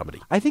much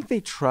comedy. I think they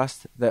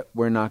trust that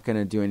we're not going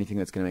to do anything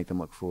that's going to make them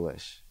look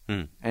foolish.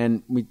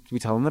 And we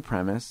tell them the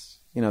premise.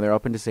 You know, they're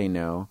open to say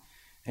no.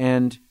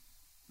 And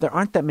there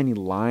aren't that many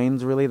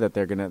lines really that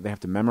they have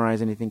to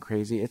memorize anything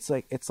crazy. It's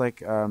like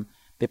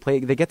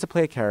they get to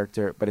play a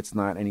character, but it's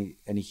not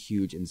any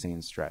huge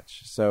insane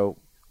stretch. So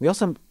we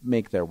also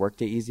make their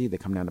workday easy. They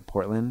come down to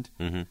Portland.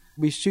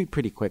 We shoot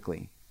pretty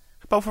quickly.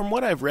 But from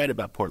what I've read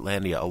about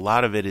Portlandia, a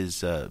lot of it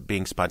is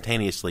being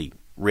spontaneously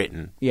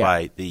written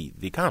by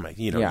the comic.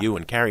 You know, you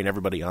and Carrie and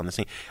everybody on the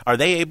scene. Are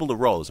they able to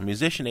roll? Is a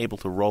musician able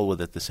to roll with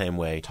it the same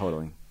way?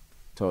 Totally.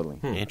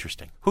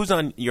 Interesting. Who's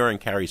on your and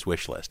Carrie's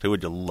wish list? Who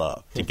would you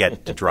love to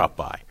get to drop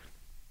by?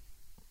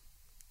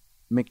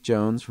 Mick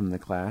Jones from The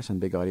Clash and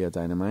Big Audio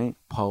Dynamite.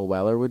 Paul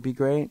Weller would be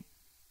great.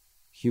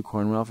 Hugh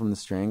Cornwell from The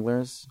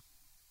Stranglers.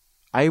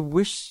 I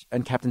wish,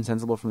 and Captain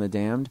Sensible from The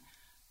Damned.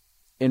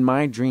 In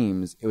my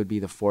dreams, it would be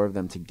the four of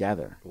them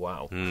together.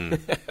 Wow.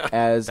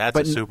 That's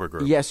a super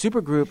group. Yeah,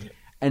 super group,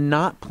 and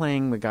not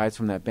playing the guys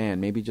from that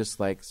band. Maybe just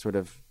like sort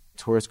of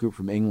tourist group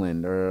from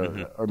England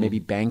or maybe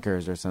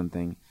bankers or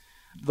something.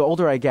 The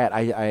older I get,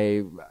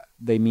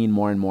 they mean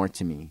more and more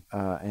to me.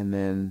 And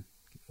then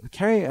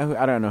Carrie,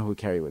 I don't know who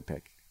Carrie would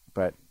pick,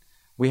 but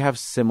we have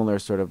similar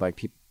sort of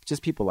like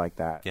just people like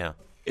that. Yeah.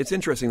 It's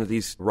interesting that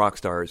these rock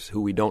stars,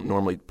 who we don't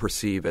normally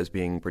perceive as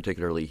being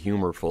particularly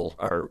humorful,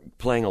 are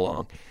playing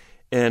along.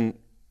 And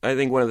I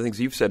think one of the things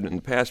you've said in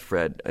the past,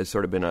 Fred, has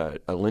sort of been a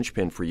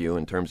linchpin for you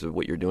in terms of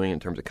what you're doing in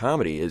terms of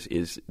comedy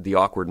is the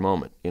awkward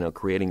moment, you know,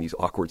 creating these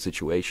awkward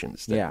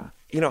situations. That,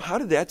 you know, how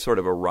did that sort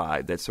of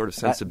arrive, that sort of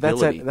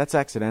sensibility? That's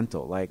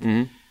accidental. Like,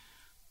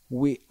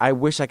 I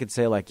wish I could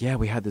say, like, yeah,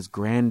 we had this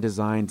grand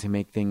design to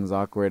make things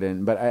awkward,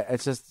 but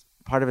it's just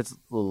part of it's a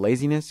little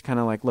laziness, kind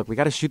of like, look, we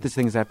got to shoot this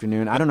thing this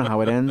afternoon. I don't know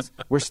how it ends.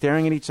 We're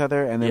staring at each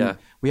other, and then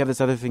we have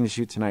this other thing to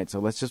shoot tonight, so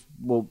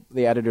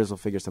the editors will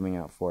figure something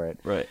out for it.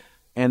 Right.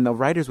 And the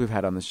writers we've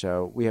had on the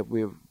show, we have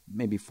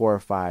maybe 4 or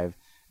 5.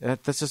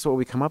 That's just what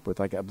we come up with.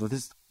 Like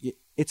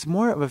it's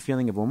more of a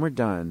feeling of when we're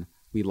done,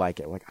 we like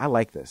it. Like, I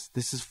like this.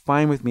 This is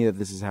fine with me that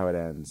this is how it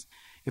ends.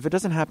 If it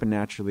doesn't happen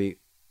naturally,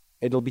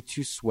 it'll be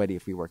too sweaty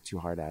if we work too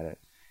hard at it.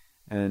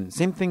 And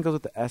same thing goes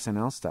with the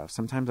SNL stuff.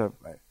 Sometimes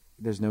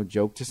there's no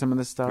joke to some of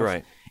this stuff.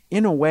 Right.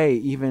 In a way,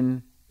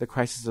 even the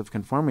crisis of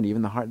conformity,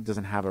 even the heart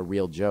doesn't have a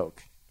real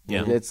joke.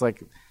 Yeah. It's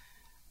like,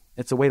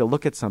 it's a way to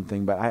look at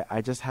something, but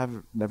I just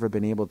have never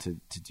been able to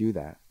do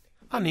that.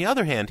 On the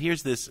other hand,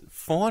 here's this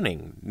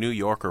fawning New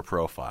Yorker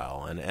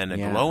profile and a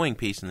glowing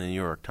piece in the New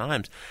York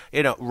Times,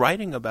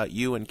 writing about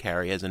you and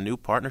Carrie as a new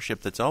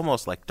partnership that's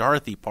almost like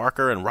Dorothy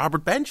Parker and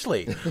Robert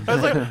Benchley. I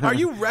was like, are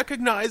you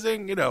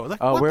recognizing,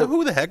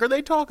 who the heck are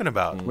they talking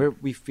about?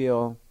 We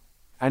feel,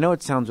 I know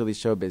it sounds really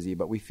show busy,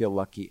 but we feel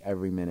lucky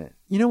every minute.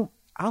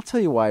 I'll tell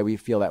you why we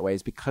feel that way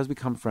is because we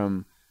come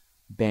from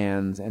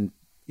bands and,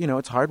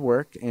 it's hard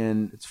work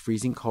and it's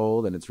freezing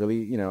cold and it's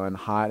really, and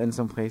hot in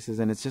some places.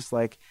 And it's just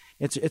like,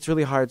 it's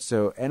really hard.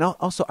 So, and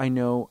also I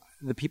know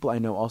the people I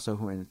know also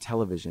who are in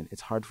television,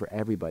 it's hard for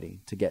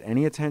everybody to get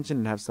any attention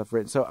and have stuff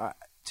written. So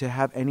to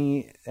have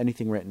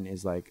anything written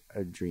is like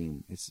a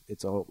dream.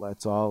 It's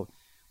all,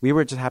 we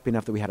were just happy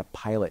enough that we had a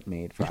pilot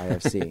made for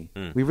IFC.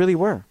 We really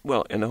were.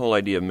 Well, and the whole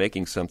idea of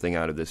making something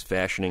out of this,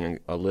 fashioning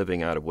a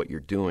living out of what you're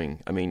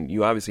doing. I mean,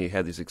 you obviously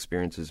had these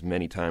experiences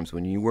many times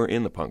when you were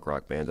in the punk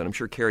rock bands, and I'm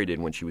sure Carrie did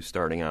when she was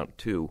starting out,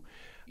 too.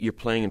 You're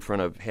playing in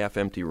front of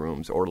half-empty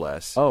rooms or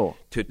less. Oh.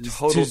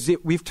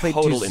 We've played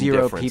to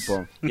zero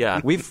people. Yeah.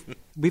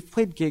 We've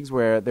played gigs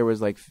where there was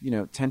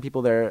 10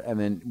 people there, and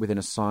then within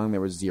a song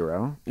there was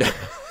 0.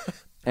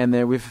 And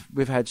then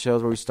we've had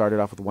shows where we started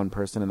off with one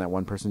person, and that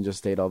one person just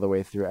stayed all the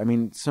way through. I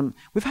mean,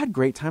 we've had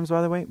great times,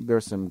 by the way. There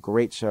were some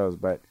great shows,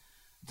 but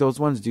those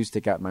ones do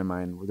stick out in my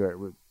mind.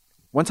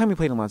 One time we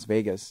played in Las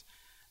Vegas,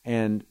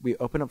 and we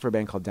opened up for a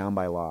band called Down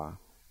by Law.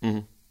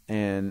 Mm-hmm.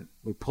 And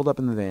we pulled up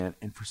in the van,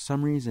 and for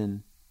some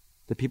reason,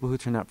 the people who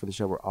turned out for the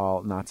show were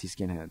all Nazi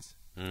skinheads.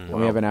 And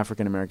we have an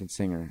African-American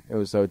singer.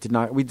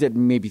 We did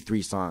maybe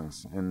 3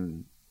 songs.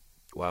 And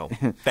wow.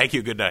 Thank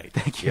you, good night.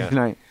 Thank you, good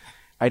night.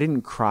 I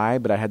didn't cry,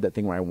 but I had that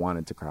thing where I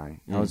wanted to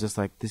cry. I was just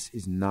like, this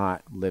is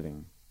not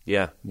living.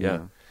 Yeah.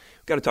 We've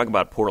got to talk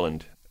about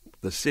Portland.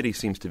 The city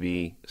seems to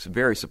be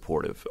very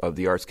supportive of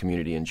the arts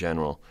community in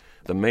general.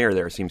 The mayor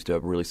there seems to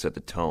have really set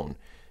the tone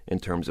in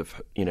terms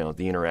of,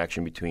 the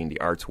interaction between the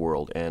arts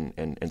world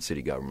and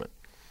city government.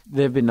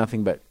 They've been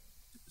nothing but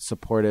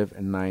supportive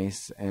and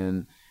nice,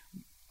 and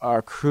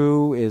our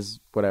crew is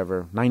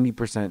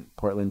 90%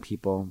 Portland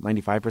people,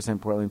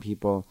 95% Portland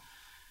people.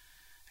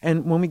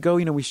 And when we go,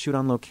 we shoot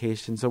on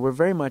location, so we're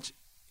very much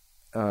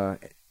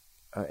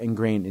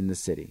ingrained in the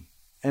city.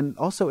 And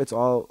also,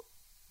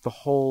 the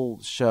whole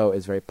show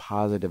is very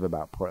positive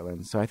about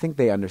Portland. So I think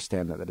they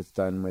understand that it's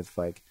done with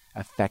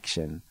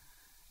affection.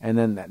 And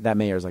then that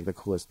mayor is the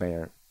coolest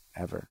mayor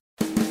ever.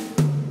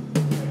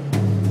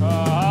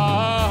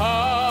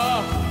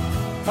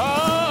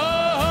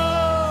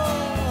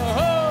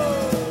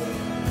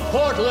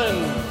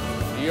 Portland,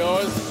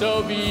 you're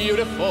so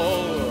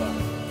beautiful.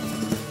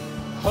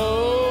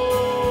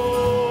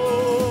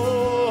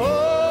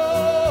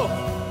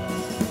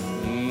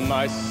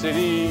 My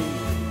city,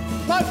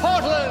 my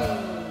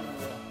Portland.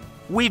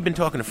 We've been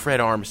talking to Fred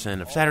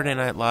Armisen of Saturday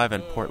Night Live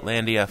and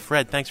Portlandia.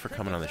 Fred, thanks for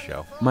coming on the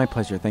show. My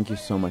pleasure. Thank you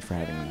so much for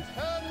having me.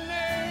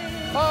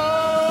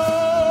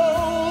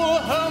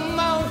 Oh, her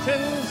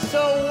mountains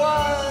so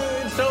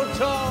wide, so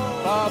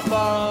tall. Ba,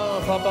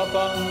 ba, ba, ba,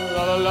 ba,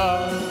 la, la,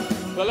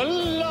 la, la,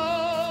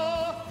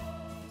 la.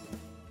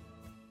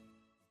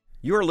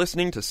 You are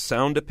listening to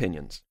Sound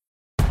Opinions.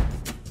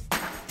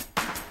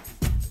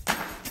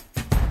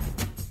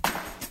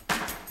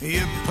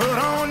 You put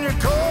on your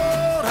coat,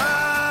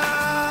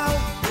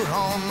 I'll put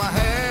on my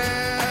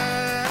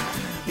hat.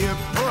 You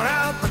put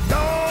out the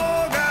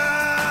dog,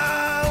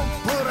 I'll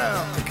put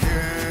out the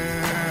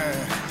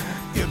cat.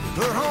 You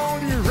put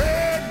on your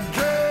red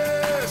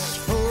dress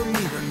for me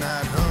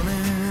tonight,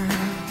 honey.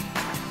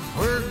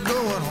 We're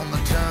going on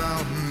the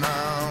town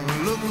now,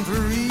 looking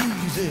for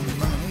easy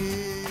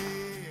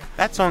money.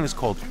 That song is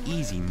called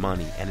Easy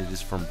Money, and it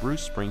is from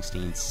Bruce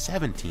Springsteen's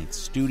 17th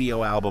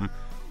studio album,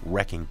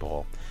 Wrecking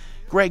Ball.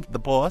 Greg, the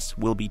boss,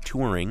 will be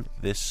touring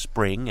this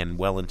spring and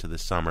well into the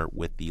summer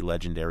with the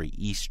legendary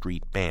E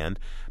Street Band,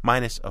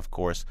 minus, of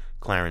course,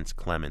 Clarence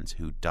Clemens,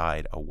 who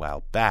died a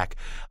while back.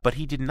 But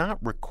he did not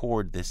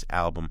record this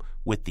album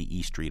with the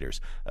E Streeters.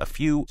 A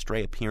few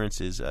stray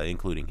appearances,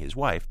 including his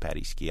wife,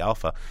 Patty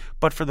Scialfa,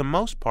 but for the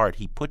most part,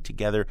 he put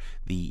together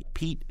the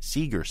Pete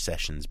Seeger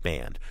Sessions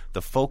Band,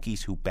 the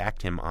folkies who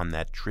backed him on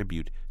that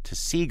tribute to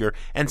Seeger,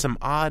 and some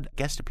odd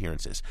guest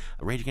appearances.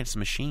 Rage Against the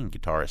Machine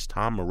guitarist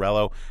Tom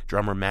Morello,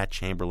 drummer Matt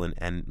Chamberlain,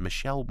 and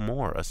Michelle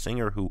Moore, a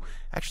singer who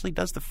actually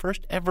does the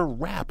first ever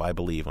rap, I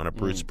believe, on a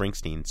Bruce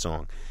Springsteen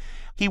song.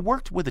 He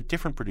worked with a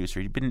different producer.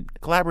 He'd been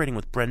collaborating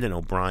with Brendan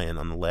O'Brien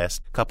on the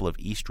last couple of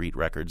E Street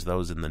records,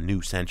 those in the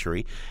new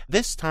century.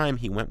 This time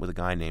he went with a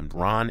guy named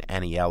Ron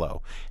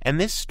Aniello. And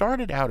this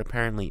started out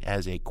apparently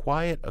as a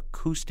quiet,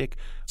 acoustic,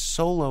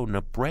 solo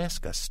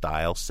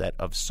Nebraska-style set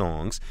of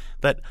songs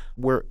that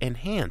were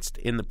enhanced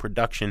in the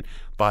production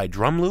by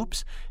drum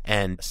loops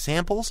and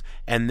samples,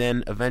 and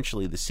then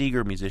eventually the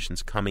Seeger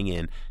musicians coming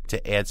in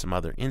to add some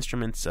other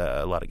instruments,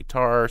 a lot of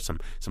guitar, some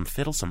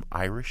fiddle, some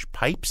Irish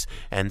pipes,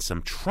 and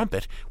some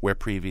trumpet, where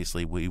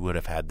previously we would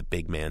have had the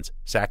big man's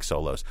sax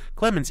solos.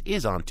 Clemens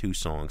is on 2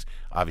 songs,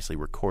 obviously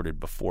recorded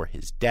before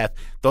his death.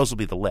 Those will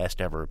be the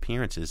last ever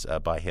appearances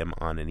by him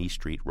on an E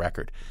Street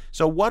record.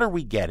 So what are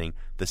we getting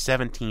the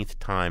 17th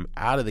time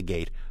out of the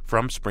gate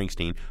from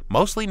Springsteen?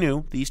 Mostly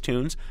new, these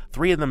tunes.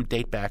 3 of them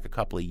date back a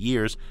couple of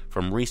years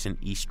from recent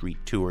E Street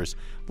tours.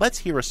 Let's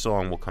hear a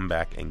song. We'll come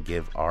back and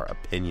give our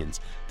opinions.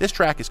 This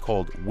track is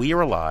called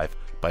We're Alive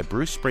by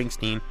Bruce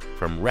Springsteen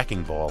from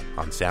Wrecking Ball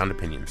on Sound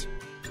Opinions.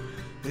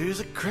 There's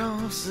a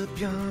cross up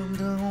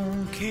yonder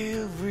on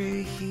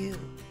Calvary Hill.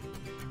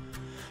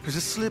 There's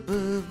a slip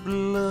of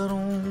blood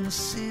on a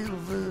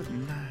silver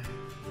knife.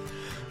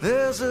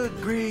 There's a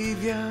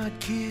graveyard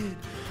kid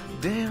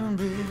down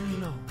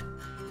below,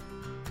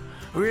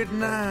 where at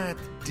night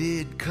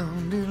the dead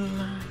come to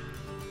life.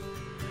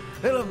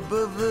 And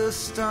above the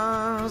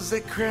stars they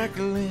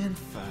crackle in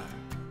fire.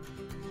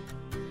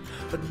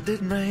 A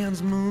dead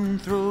man's moon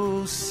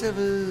throws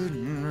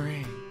 7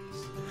 rings.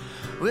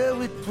 Well,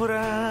 we put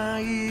our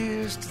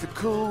ears to the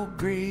cold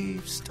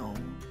gravestones.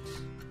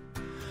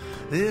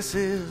 This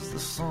is the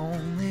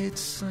song they'd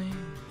sing.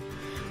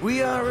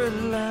 We are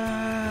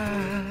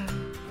alive,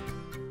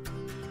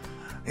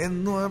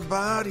 and though our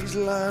bodies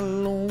lie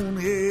alone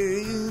here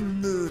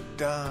in the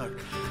dark,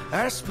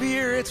 our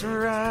spirits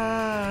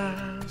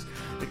rise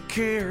to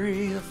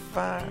carry a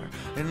fire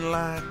and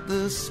light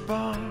the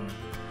spark,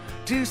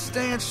 to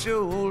stand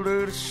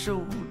shoulder to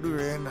shoulder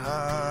and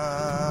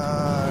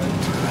heart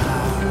to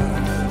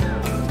heart.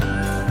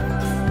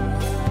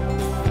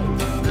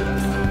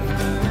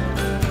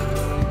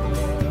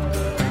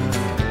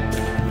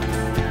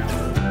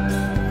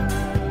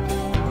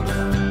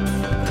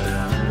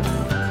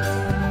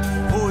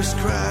 Voice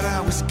cried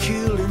I was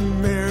killed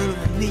in Maryland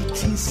in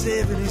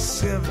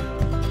 1877,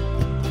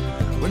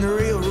 when the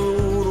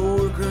railroad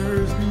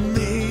workers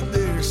made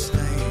their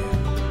stand.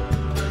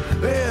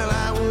 Well,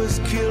 I was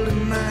killed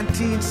in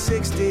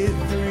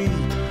 1963,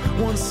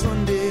 one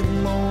Sunday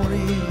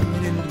morning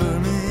in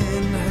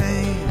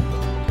Birmingham.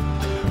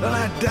 Well,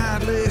 I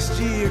died last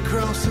year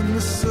crossing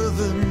the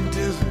southern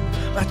desert,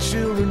 my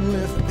children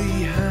left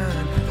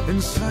behind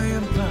in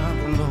sand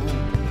pile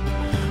alone.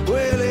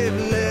 Well,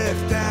 they've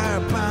left our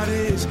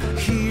bodies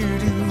here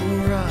to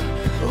rot.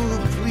 Oh,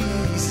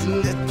 please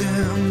let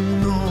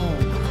them know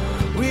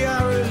we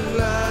are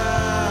alive.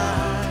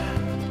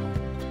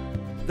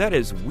 That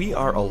is We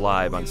Are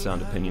Alive on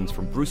Sound Opinions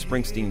from Bruce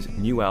Springsteen's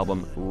new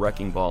album,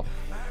 Wrecking Ball.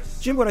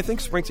 Jim, what I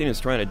think Springsteen is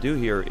trying to do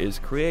here is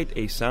create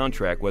a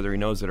soundtrack, whether he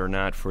knows it or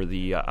not, for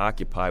the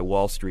Occupy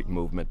Wall Street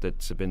movement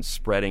that's been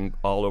spreading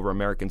all over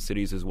American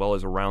cities as well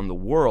as around the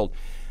world.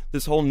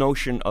 This whole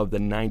notion of the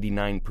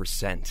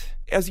 99%.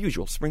 As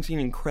usual, Springsteen, an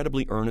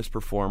incredibly earnest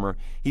performer.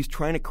 He's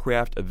trying to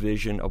craft a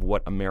vision of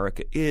what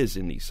America is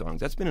in these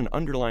songs. That's been an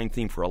underlying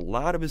theme for a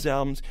lot of his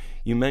albums.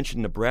 You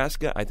mentioned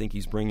Nebraska. I think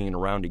he's bringing it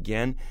around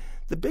again.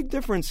 The big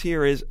difference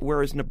here is,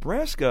 whereas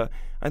Nebraska,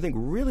 I think,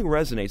 really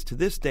resonates to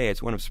this day,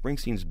 it's one of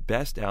Springsteen's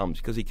best albums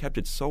because he kept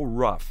it so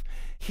rough.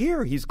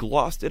 Here, he's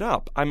glossed it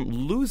up. I'm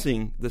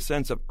losing the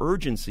sense of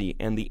urgency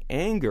and the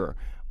anger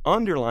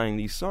underlying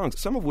these songs,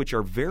 some of which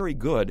are very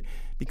good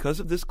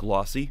because of this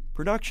glossy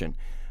production.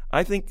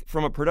 I think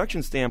from a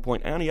production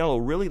standpoint,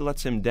 Aniello really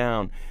lets him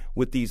down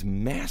with these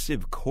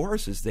massive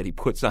choruses that he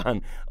puts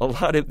on a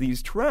lot of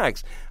these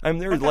tracks. I mean,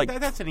 there's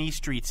that's an E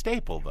Street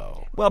staple,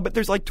 though. Well, but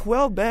there's like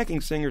 12 backing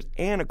singers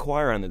and a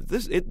choir on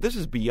this. This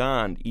is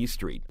beyond E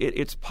Street.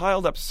 It's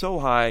piled up so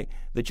high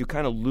that you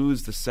kind of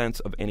lose the sense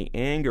of any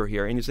anger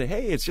here, and you say,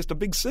 hey, it's just a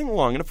big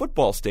sing-along in a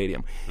football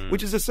stadium,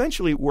 which is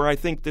essentially where I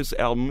think this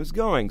album is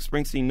going.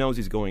 Springsteen knows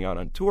he's going out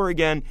on tour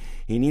again.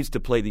 He needs to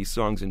play these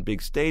songs in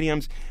big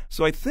stadiums.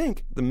 So I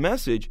think the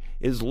message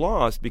is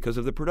lost because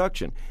of the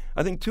production.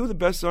 I think 2 of the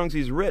best songs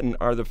he's written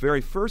are the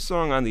very first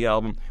song on the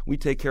album, We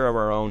Take Care of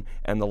Our Own,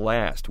 and the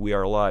last, We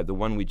Are Alive, the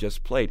one we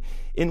just played,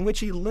 in which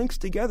he links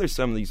together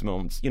some of these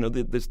moments, you know,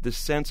 this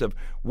sense of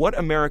what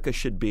America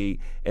should be,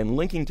 and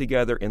linking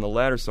together in the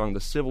latter song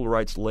the civil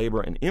rights,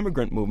 labor, and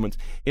immigrant movements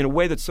in a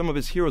way that some of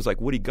his heroes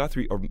like Woody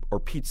Guthrie or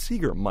Pete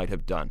Seeger might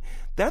have done.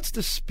 That's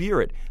the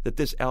spirit that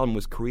this album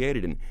was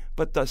created in.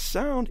 But the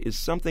sound is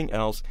something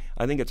else.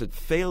 I think it's a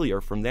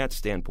failure from that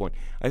standpoint.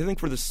 I think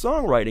for the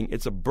songwriting,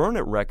 it's a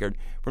burn-it record.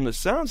 From the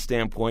sound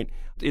standpoint,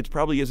 it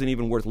probably isn't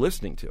even worth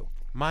listening to.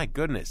 My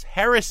goodness,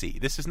 heresy.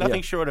 This is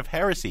nothing short of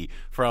heresy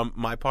from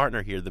my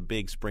partner here, the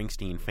big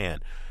Springsteen fan.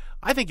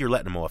 I think you're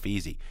letting him off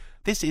easy.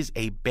 This is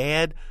a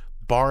bad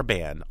bar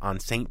band on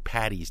St.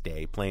 Paddy's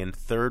Day playing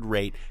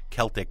third-rate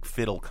Celtic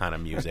fiddle kind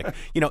of music.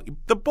 You know,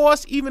 the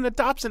boss even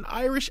adopts an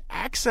Irish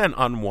accent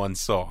on one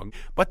song.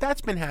 But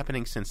that's been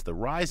happening since The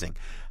Rising.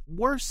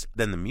 Worse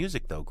than the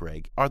music, though,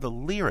 Greg, are the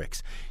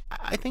lyrics.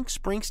 I think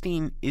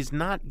Springsteen is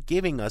not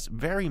giving us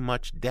very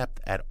much depth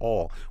at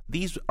all.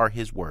 These are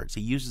his words.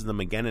 He uses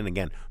them again and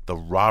again. The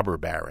robber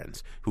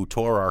barons who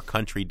tore our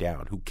country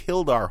down, who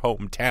killed our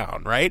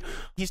hometown, right?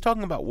 He's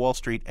talking about Wall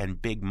Street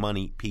and big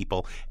money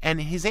people.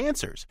 And his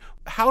answers,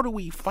 how do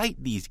we fight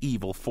these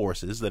evil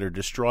forces that are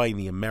destroying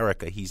the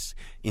America he's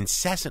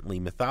incessantly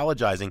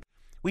mythologizing?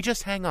 We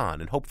just hang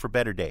on and hope for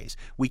better days.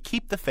 We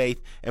keep the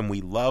faith and we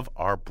love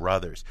our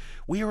brothers.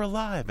 We are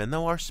alive, and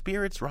though our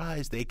spirits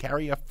rise, they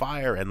carry a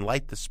fire and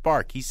light the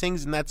spark. He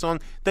sings in that song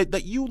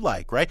that you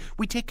like, right?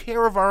 We take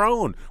care of our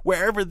own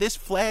wherever this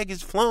flag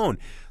is flown.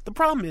 The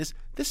problem is,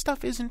 this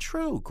stuff isn't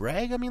true,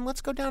 Greg. I mean,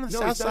 let's go down to the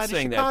south side of Chicago. He's not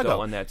saying that,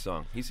 though, on that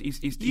song. He's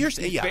basically his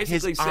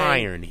saying,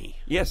 irony.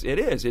 Yes, it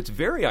is. It's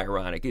very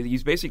ironic.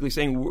 He's basically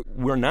saying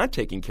we're not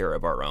taking care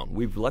of our own.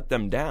 We've let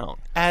them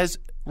down. As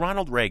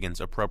Ronald Reagan's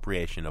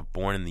appropriation of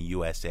Born in the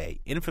USA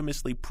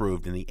infamously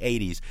proved in the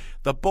 80s,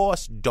 the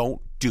boss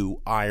don't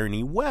do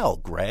irony well,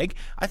 Greg.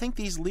 I think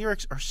these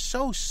lyrics are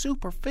so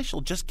superficial.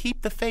 Just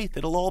keep the faith.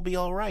 It'll all be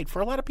all right.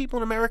 For a lot of people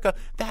in America,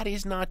 that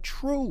is not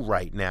true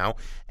right now.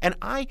 And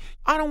I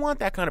don't want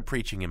that kind of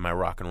preaching in my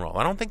rock and roll.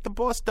 I don't think the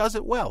boss does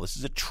it well. This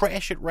is a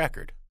trash-it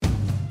record.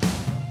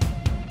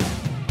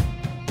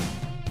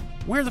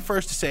 We're the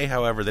first to say,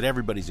 however, that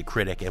everybody's a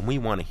critic, and we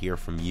want to hear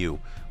from you.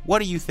 What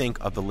do you think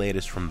of the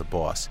latest from the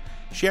boss?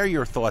 Share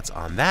your thoughts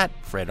on that,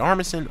 Fred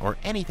Armisen, or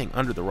anything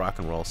under the rock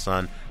and roll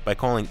sun by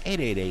calling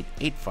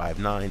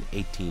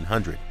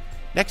 888-859-1800.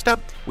 Next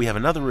up, we have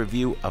another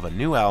review of a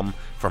new album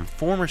from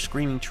former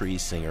Screaming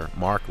Trees singer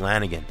Mark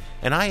Lanegan,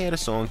 and I add a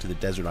song to the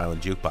Desert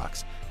Island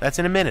Jukebox. That's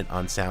in a minute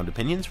on Sound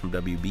Opinions from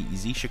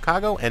WBEZ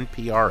Chicago and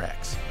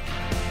PRX.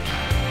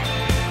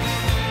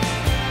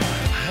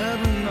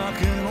 I've been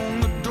knocking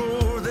on the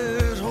door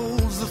that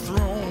holds the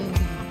throne.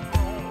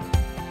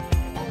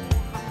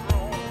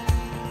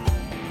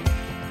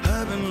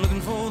 I've been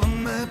looking for the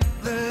map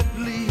that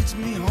leads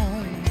me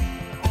home.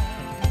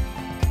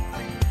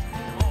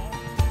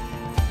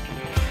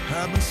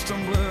 I've been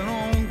stumbling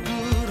on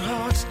good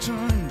hearts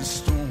turned to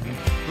stone.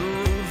 The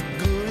road of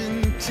good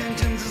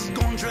intentions is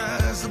gone dry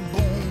as a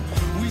bone.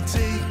 We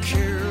take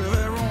care of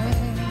our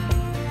own.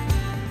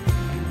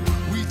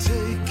 We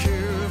take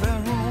care of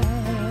our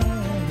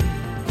own.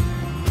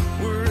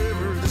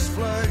 Wherever this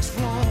flag's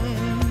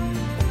flown,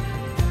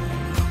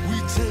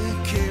 we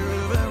take care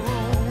of our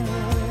own.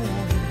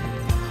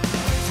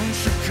 From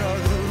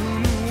Chicago to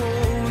New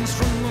Orleans,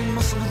 from the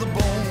muscle to the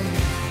bone.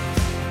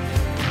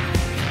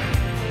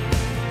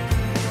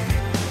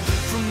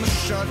 From the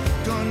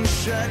shotgun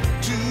shack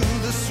to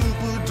the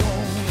Superdome.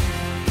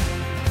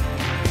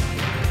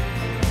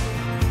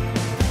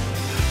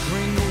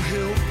 Ain't no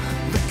help,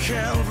 the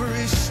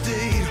cavalry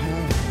stayed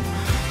home.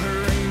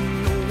 There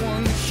ain't no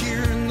one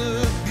here in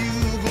the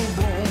bugle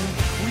bone.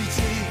 We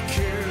take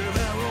care of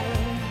our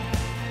own.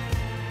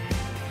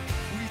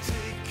 We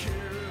take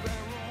care of our own.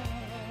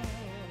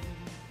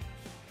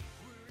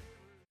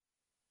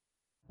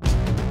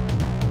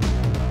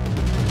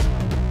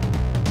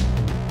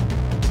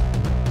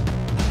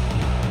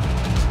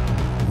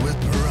 With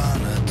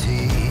piranha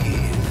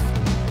teeth,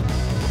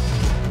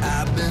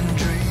 I've been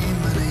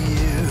dreaming of you.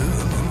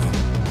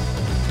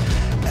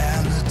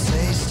 And the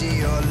taste of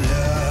your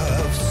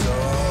love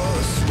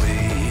so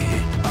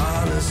sweet,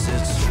 honest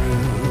it's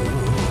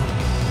true.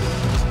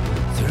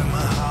 Through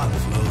my heart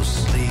flows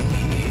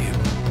sleep,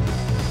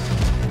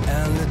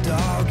 and the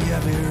dog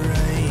heavy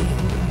rain,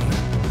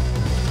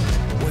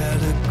 where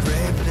the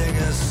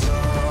gravedigger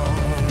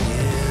song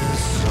is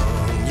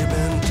sung. You've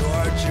been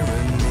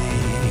torturing me.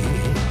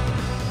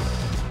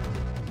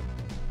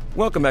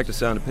 Welcome back to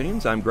Sound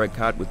Opinions. I'm Greg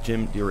Kot with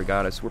Jim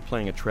DeRogatis. We're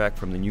playing a track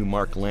from the new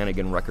Mark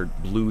Lanegan record,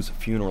 Blues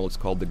Funeral. It's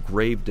called The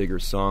Gravedigger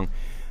Song.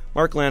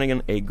 Mark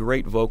Lanegan, a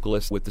great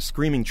vocalist with the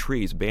Screaming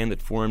Trees, a band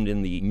that formed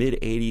in the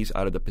mid-'80s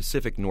out of the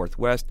Pacific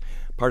Northwest,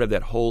 part of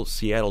that whole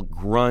Seattle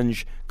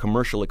grunge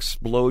commercial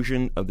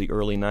explosion of the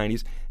early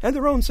 90s. Had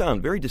their own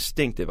sound, very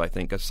distinctive, I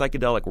think, a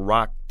psychedelic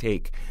rock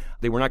take.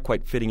 They were not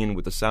quite fitting in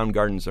with the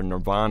Soundgardens or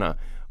Nirvana.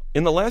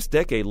 In the last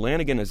decade,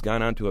 Lanegan has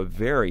gone on to a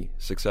very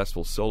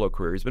successful solo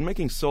career. He's been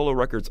making solo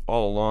records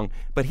all along,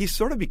 but he's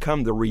sort of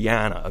become the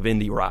Rihanna of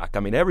indie rock. I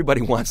mean,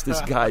 everybody wants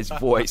this guy's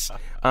voice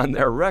on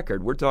their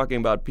record. We're talking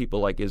about people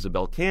like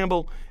Isabel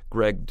Campbell.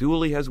 Greg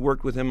Dooley has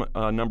worked with him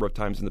a number of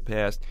times in the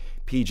past.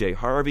 P.J.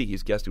 Harvey,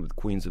 he's guested with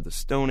Queens of the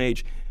Stone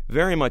Age.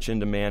 Very much in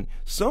demand,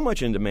 so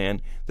much in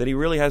demand that he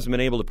really hasn't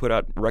been able to put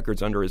out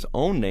records under his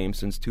own name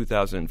since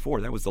 2004.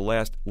 That was the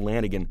last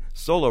Lanegan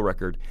solo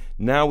record.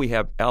 Now we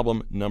have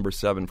album number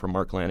 7 from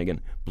Mark Lanegan,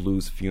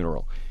 Blues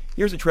Funeral.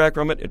 Here's a track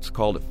from it. It's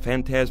called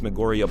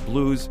Phantasmagoria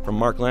Blues from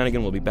Mark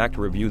Lanegan. We'll be back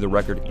to review the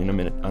record in a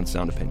minute on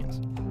Sound Opinions.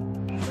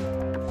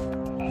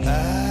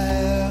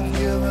 I've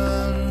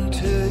given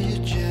to you,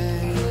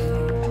 Jane,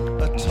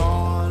 a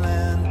torn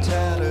and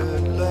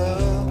tattered love.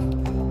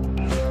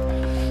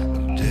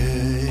 Do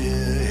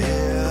you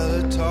hear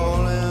the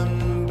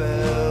tolling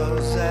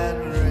bells that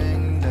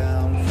ring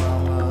down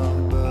from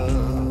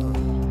above?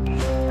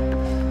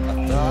 I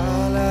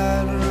thought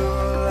I'd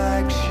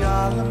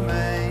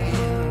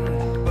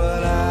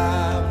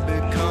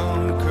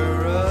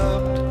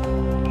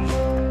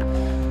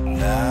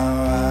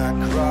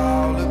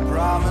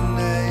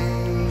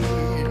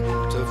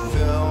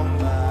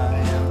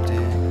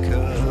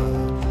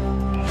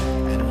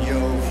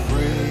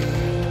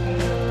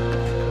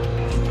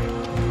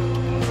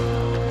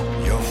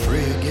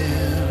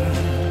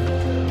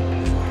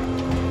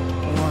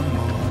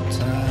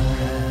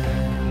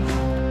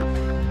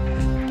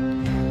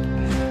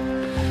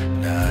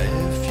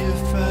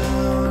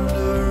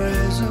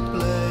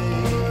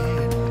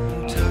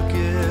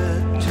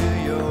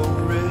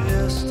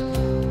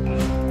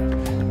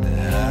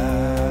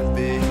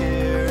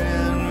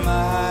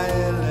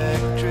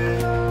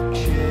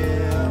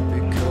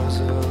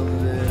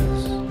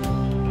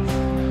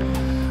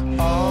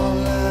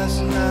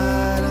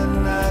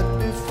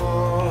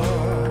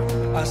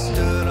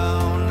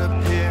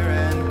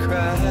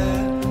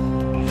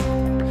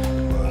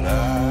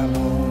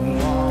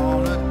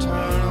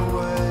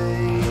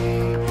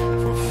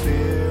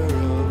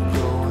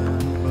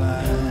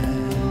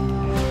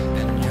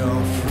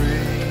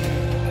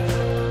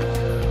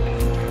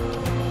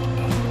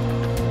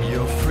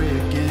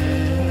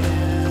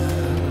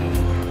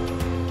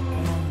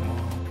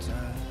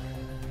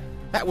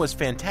That was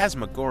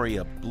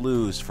Phantasmagoria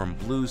Blues from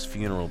Blues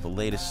Funeral, the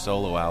latest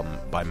solo album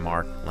by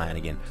Mark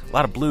Lanegan. A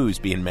lot of blues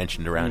being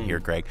mentioned around here,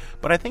 Greg.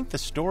 But I think the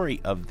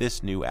story of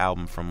this new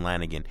album from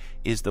Lanegan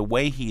is the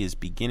way he is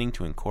beginning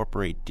to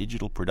incorporate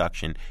digital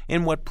production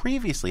in what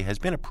previously has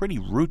been a pretty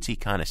rootsy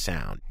kind of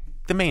sound.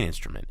 The main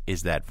instrument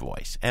is that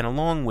voice, and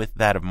along with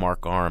that of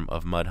Mark Arm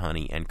of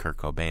Mudhoney and Kurt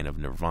Cobain of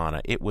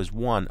Nirvana, it was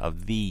one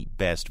of the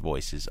best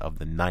voices of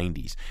the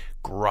 90s.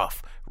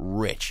 Gruff,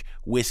 rich,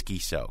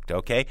 whiskey-soaked,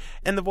 okay?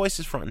 And the voice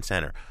is front and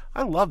center.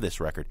 I love this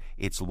record.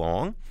 It's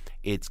long,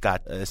 it's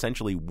got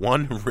essentially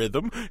one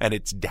rhythm, and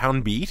it's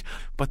downbeat,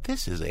 but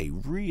this is a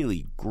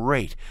really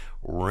great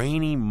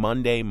rainy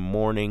Monday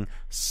morning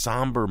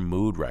somber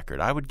mood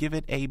record. I would give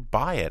it a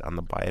buy it on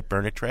the buy it,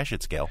 burn it, trash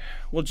it scale.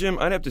 Well, Jim,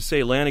 I'd have to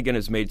say Lanegan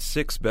has made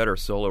 6 better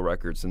solo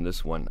records than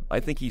this one. I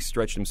think he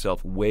stretched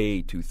himself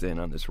way too thin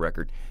on this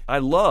record. I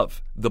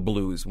love the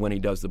blues when he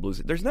does the blues.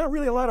 There's not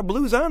really a lot of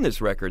blues on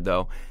this record,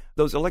 though.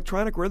 Those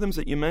electronic rhythms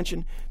that you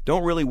mentioned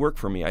don't really work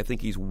for me. I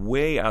think he's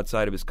way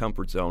outside of his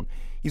comfort zone.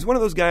 He's one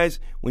of those guys,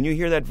 when you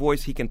hear that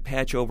voice, he can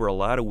patch over a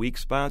lot of weak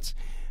spots.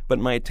 But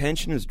my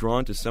attention is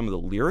drawn to some of the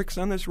lyrics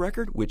on this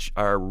record, which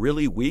are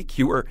really weak.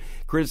 You were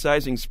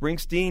criticizing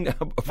Springsteen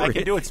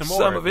for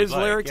some of his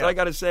lyrics. Yeah. I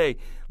got to say,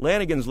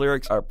 Lanegan's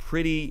lyrics are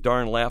pretty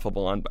darn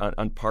laughable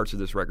on parts of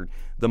this record.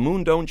 The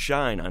moon don't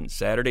shine on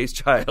Saturday's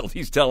Child.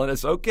 He's telling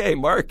us, okay,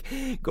 Mark,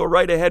 go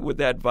right ahead with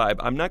that vibe.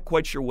 I'm not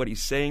quite sure what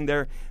he's saying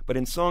there, but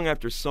in song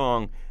after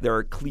song, there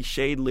are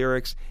cliched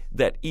lyrics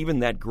that even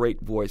that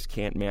great voice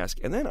can't mask.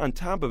 And then on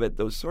top of it,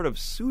 those sort of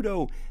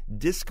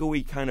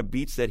pseudo-disco-y kind of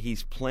beats that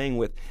he's playing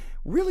with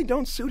really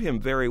don't suit him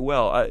very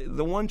well.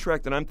 The one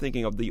track that I'm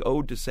thinking of, the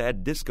Ode to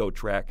Sad Disco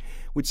track,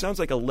 which sounds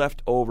like a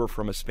leftover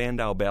from a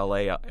Spandau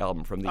Ballet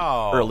album from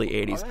the early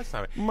 80s. That's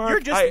not Mark, you're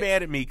just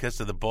mad at me because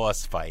of the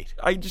boss fight.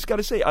 I just got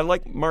to say, I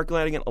like Mark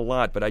Lanegan a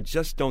lot, but I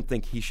just don't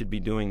think he should be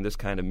doing this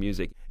kind of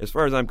music. As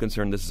far as I'm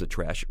concerned, this is a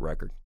trash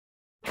record.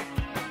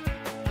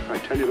 I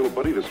tell you, little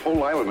buddy, this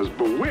whole island is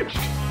bewitched.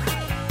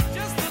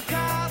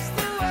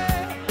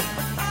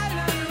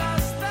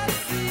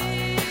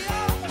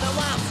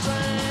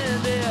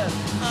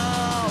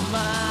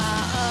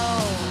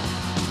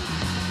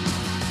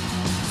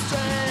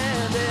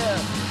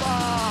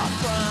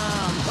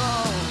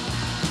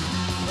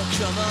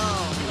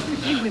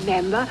 You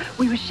remember,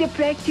 we were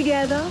shipwrecked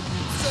together.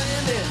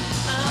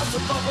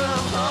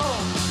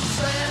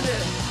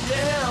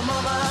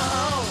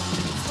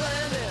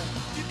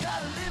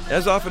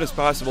 As often as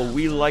possible,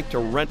 we like to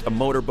rent a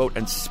motorboat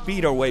and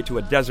speed our way to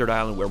a desert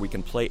island where we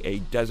can play a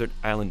desert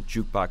island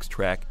jukebox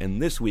track.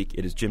 And this week,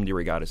 it is Jim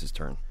DeRogatis'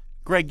 turn.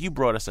 Greg, you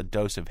brought us a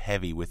dose of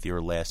heavy with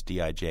your last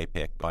D.I.J.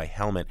 pick by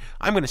Helmet.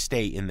 I'm going to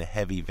stay in the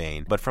heavy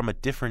vein, but from a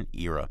different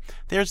era.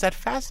 There's that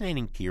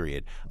fascinating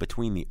period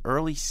between the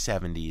early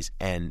 70s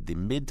and the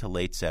mid to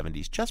late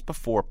 70s, just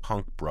before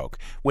punk broke,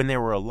 when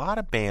there were a lot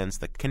of bands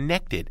that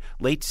connected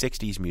late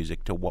 60s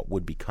music to what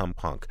would become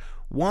punk.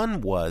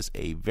 One was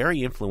a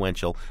very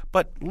influential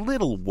but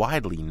little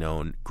widely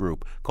known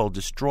group called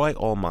Destroy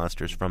All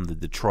Monsters from the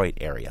Detroit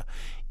area.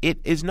 It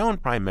is known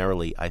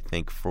primarily, I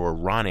think, for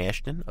Ron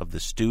Ashton of the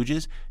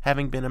Stooges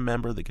having been a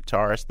member, the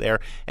guitarist there,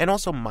 and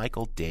also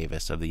Michael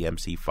Davis of the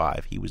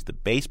MC5. He was the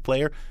bass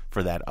player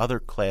for that other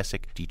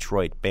classic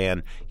Detroit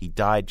band. He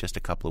died just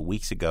a couple of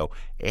weeks ago.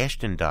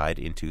 Ashton died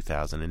in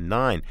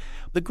 2009.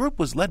 The group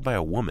was led by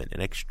a woman, an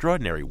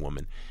extraordinary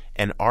woman,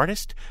 an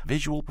artist,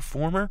 visual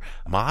performer,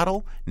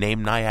 model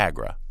named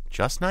Niagara.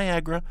 Just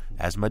Niagara,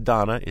 as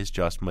Madonna is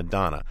just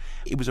Madonna.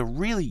 It was a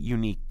really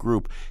unique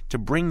group to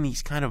bring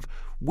these kind of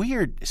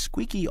weird,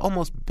 squeaky,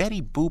 almost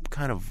Betty Boop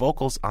kind of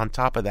vocals on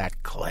top of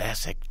that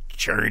classic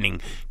churning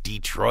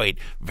Detroit,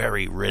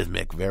 very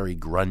rhythmic, very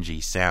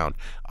grungy sound.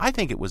 I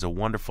think it was a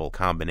wonderful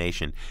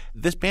combination.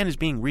 This band is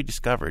being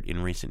rediscovered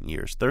in recent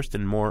years.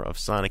 Thurston Moore of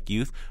Sonic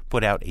Youth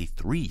put out a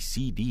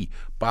 3-CD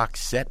box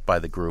set by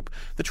the group.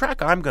 The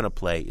track I'm going to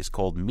play is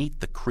called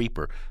Meet the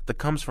Creeper, that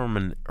comes from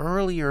an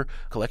earlier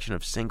collection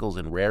of singles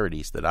and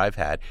rarities that I've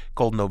had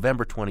called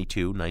November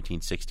 22,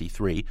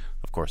 1963,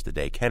 of course the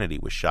day Kennedy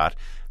was shot.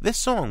 This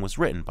song was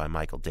written by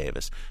Michael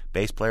Davis,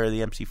 bass player of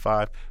the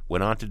MC5,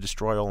 went on to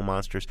Destroy All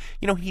Monsters.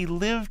 You know, he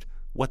lived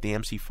what the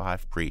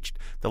MC5 preached.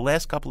 The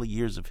last couple of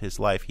years of his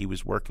life, he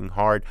was working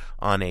hard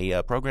on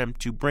a program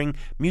to bring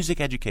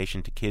music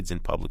education to kids in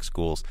public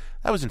schools.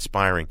 That was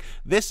inspiring.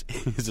 This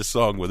is a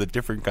song with a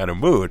different kind of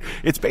mood.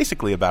 It's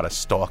basically about a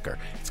stalker.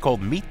 It's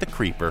called Meet the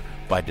Creeper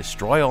by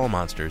Destroy All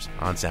Monsters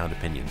on Sound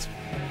Opinions.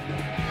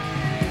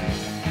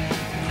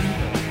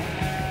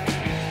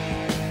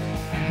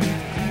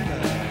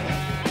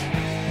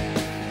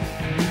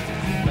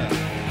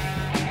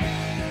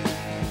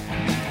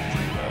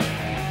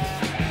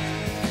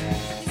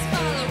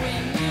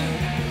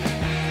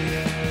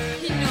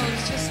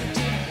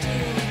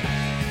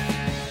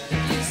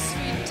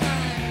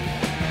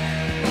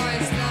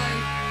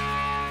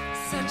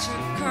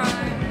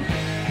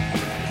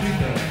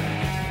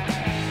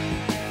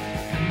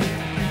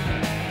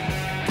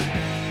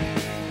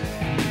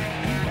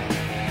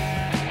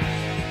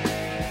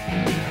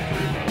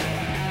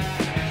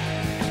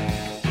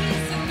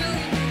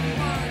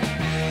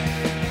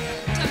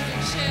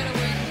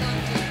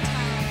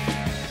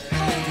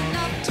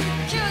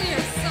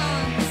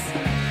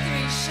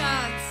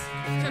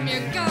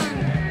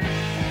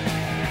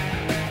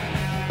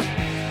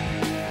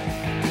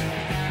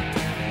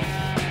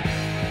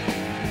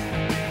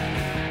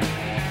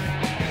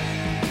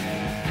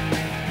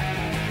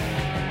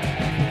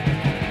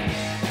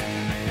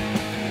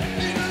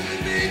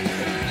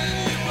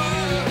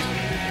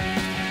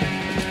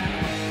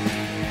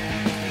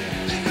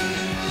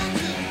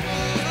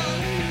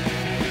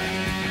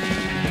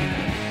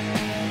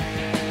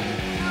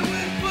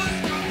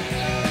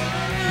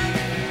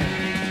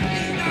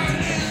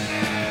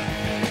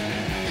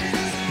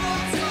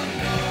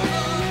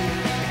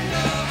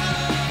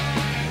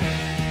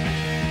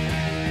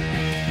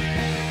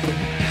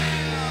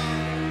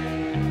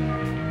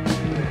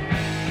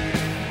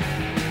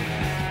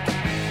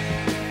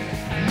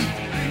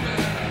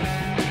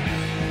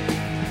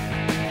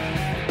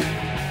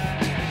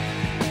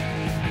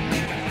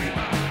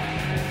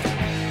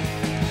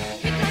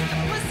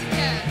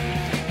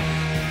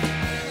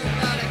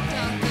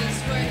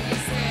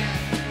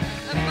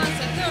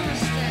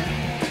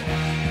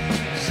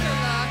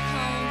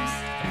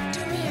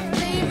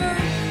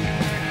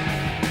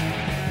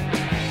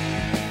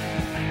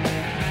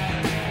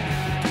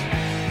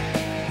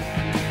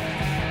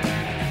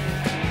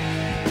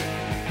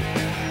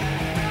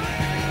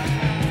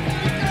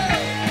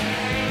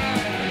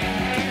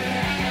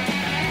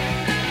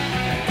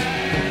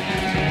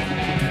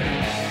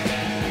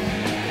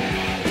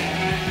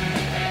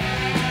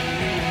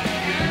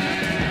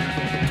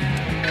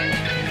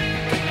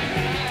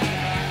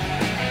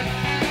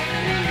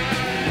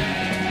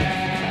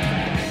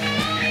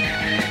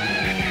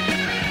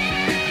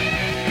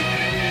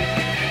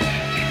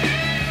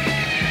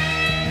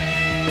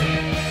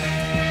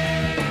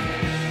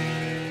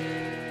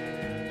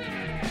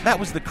 That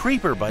was The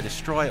Creeper by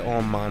Destroy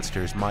All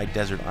Monsters, my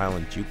Desert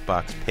Island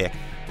Jukebox pick.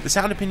 The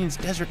Sound Opinions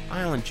Desert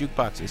Island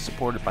Jukebox is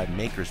supported by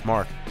Maker's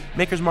Mark.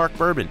 Maker's Mark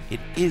Bourbon.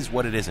 It is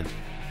what it isn't.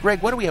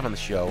 Greg, what do we have on the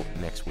show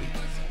next week?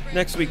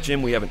 Next week,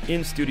 Jim, we have an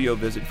in-studio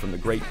visit from the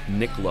great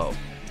Nick Lowe.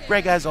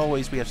 Greg, as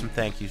always, we have some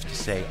thank yous to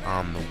say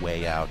on the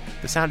way out.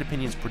 The Sound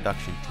Opinions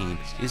production team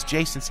is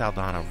Jason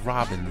Saldana,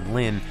 Robin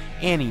Lynn,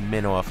 Annie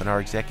Minoff, and our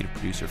executive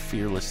producer,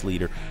 fearless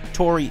leader,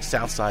 Tori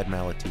Southside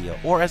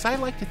Malatia, or as I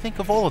like to think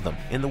of all of them,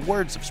 in the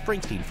words of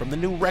Springsteen from the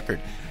new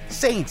record,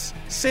 saints,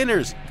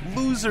 sinners,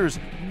 losers,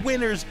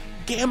 winners,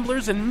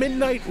 gamblers, and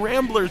midnight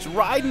ramblers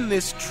riding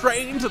this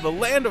train to the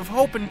land of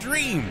hope and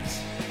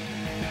dreams.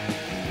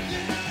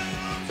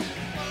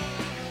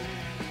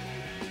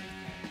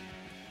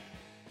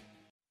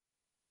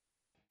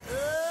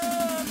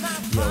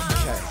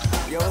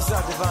 Yo, what's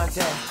up,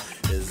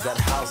 Devontae? Is that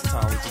house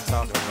time? What you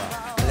talking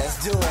about?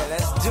 Let's do it.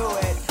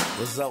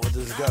 What's up with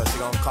this girl? She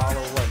gonna call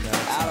or what, man?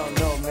 I don't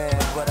know, man,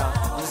 but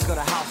I'm just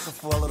gonna house her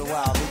for a little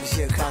while. Maybe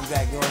she'll come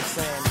back, you know what I'm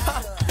saying?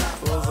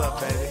 What's up,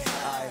 baby?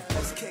 All right,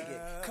 let's kick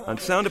it. On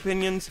Sound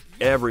Opinions,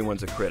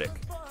 everyone's a critic.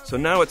 So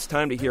now it's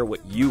time to hear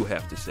what you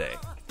have to say.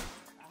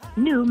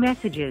 New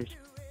messages.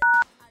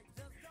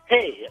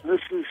 Hey,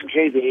 this is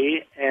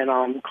JB, and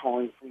I'm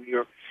calling from New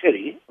York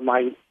City.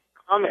 My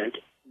comment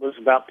was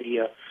about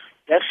the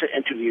Dessa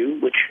interview,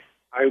 which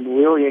I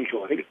really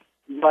enjoyed.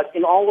 But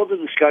in all of the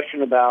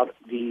discussion about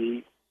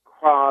the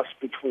cross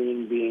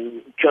between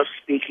being just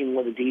speaking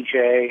with a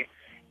DJ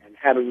and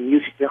having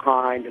music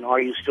behind and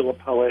are you still a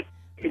poet,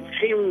 it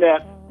seemed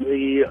that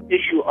the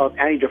issue of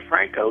Annie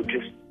DeFranco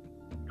just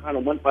kind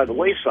of went by the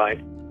wayside.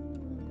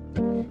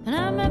 And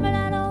I remember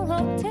that old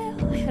hotel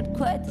had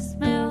quite the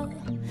smell,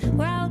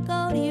 where I would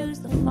go to use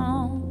the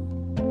phone,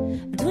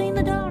 between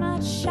the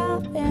donut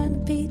shop and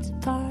the pizza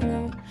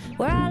parlor,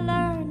 where I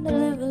learned to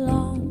live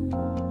alone.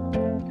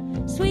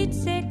 Sweet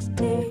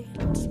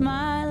 16,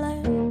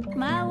 smiling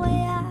my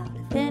way out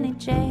of any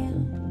jail,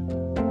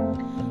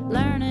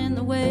 learning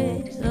the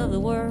ways of the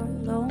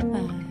world, oh my,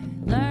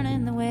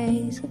 learning the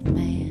ways of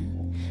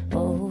man,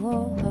 oh,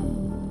 oh,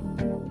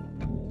 oh.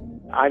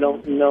 I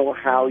don't know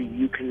how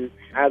you can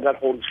have that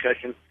whole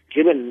discussion,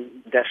 given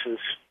Dessa's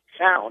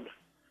sound,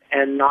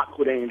 and not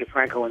put Annie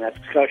DeFranco in that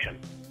discussion.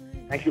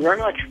 Thank you very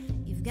much.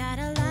 You've got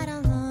a lot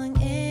of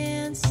long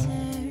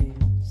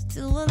answers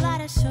to a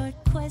lot of short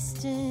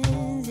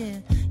questions. Yeah.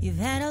 You've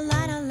had a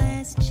lot of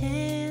last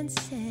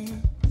chances,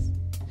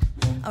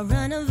 a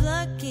run of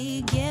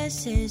lucky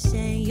guesses.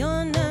 Say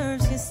your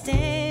nerves can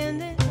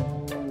stand it.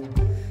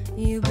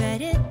 You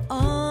bet it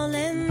all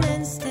and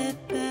then step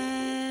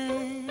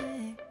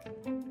back.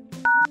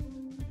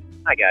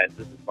 Hi guys,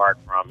 this is Bart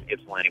from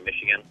Ypsilanti,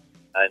 Michigan.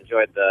 I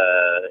enjoyed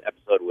the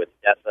episode with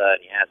Dessa,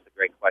 and he asked a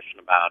great question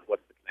about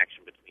what's the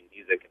connection between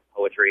music and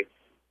poetry.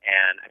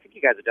 And I think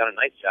you guys have done a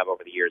nice job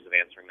over the years of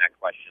answering that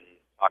question,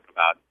 talking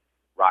about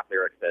rock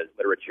lyrics as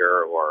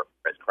literature or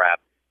as crap,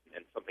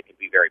 and something can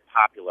be very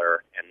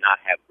popular and not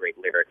have great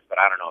lyrics, but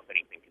I don't know if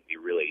anything can be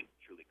really,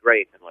 truly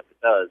great unless it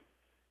does.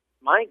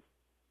 My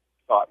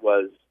thought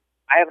was,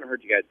 I haven't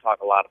heard you guys talk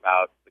a lot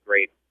about the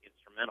great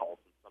instrumentals,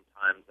 and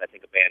sometimes I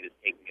think a band is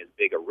taking as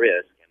big a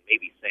risk and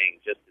maybe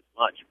saying just as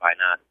much by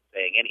not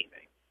saying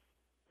anything.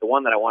 The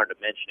one that I wanted to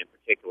mention in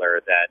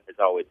particular that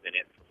has always been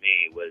it for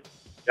me was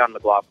John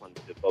McLaughlin's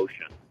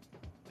Devotion.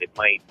 It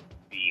might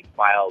be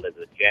filed as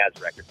a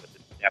jazz record, but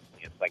it's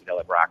definitely a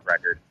psychedelic rock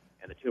record.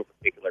 And the tune in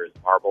particular is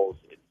Marbles.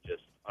 It's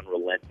just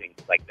unrelenting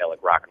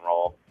psychedelic rock and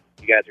roll.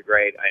 You guys are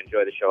great. I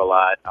enjoy the show a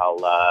lot. I'll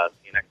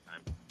see you next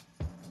time.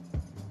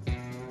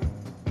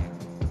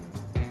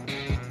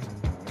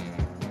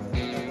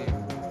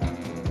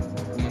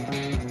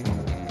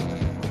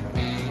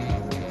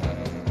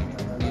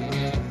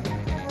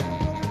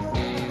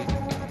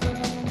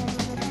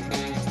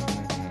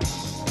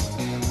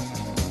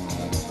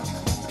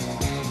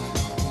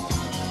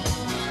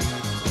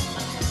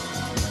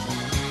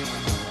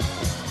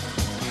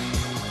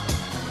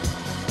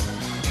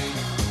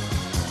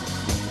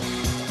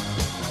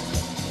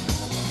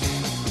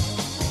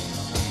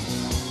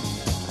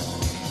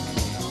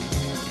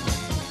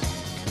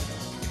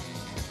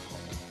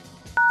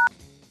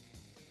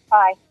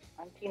 Hi,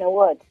 I'm Tina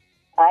Wood.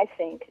 I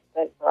think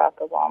that Barack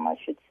Obama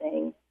should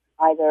sing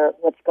either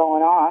What's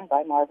Going On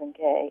by Marvin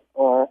Gaye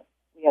or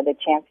We Are the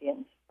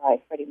Champions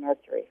by Freddie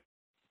Mercury.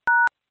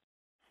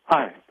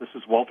 Hi, this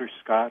is Walter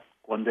Scott,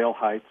 Glendale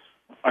Heights.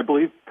 I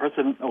believe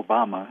President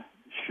Obama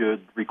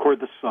should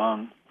record the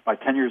song by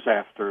 10 years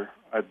after.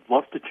 I'd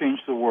love to change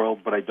the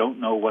world, but I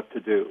don't know what to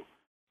do.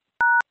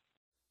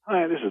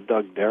 Hi, this is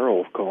Doug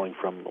Darrell calling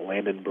from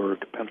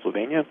Landenberg,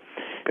 Pennsylvania.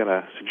 Got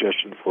a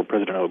suggestion for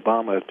President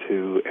Obama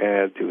to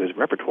add to his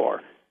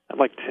repertoire. I'd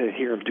like to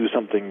hear him do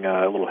something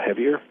a little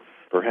heavier,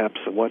 perhaps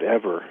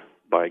Whatever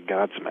by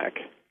Godsmack.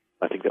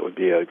 I think that would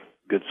be a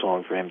good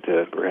song for him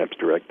to perhaps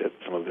direct at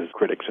some of his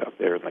critics out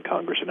there in the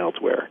Congress and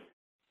elsewhere.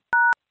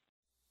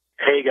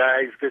 Hey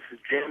guys, this is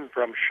Jim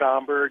from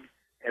Schaumburg,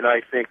 and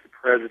I think the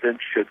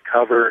president should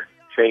cover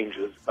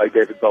Changes by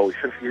David Bowie,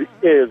 since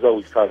he is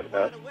always talking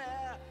about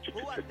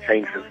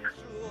changes.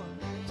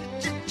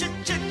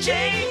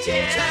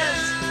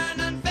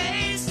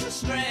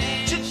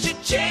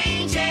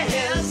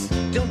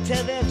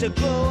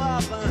 grow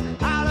up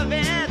out of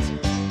it.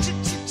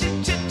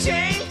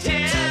 Changes.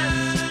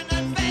 Turn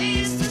and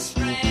face the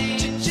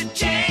strange.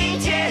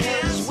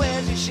 Changes.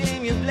 Where's your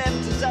shame? You've left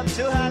us up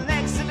to our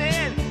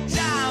accident.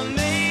 Time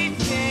may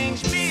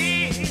change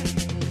me.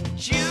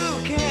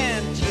 You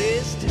can't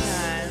twist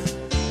time.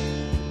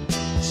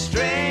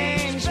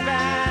 Strange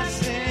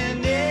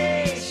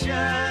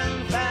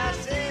fascination.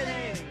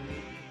 Fascinating.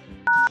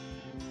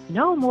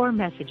 No more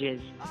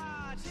messages.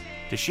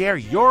 To share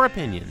your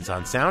opinions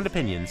on Sound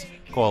Opinions,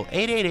 call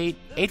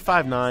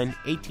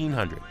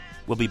 888-859-1800.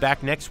 We'll be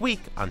back next week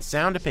on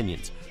Sound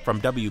Opinions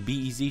from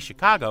WBEZ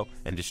Chicago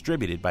and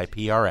distributed by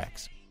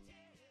PRX.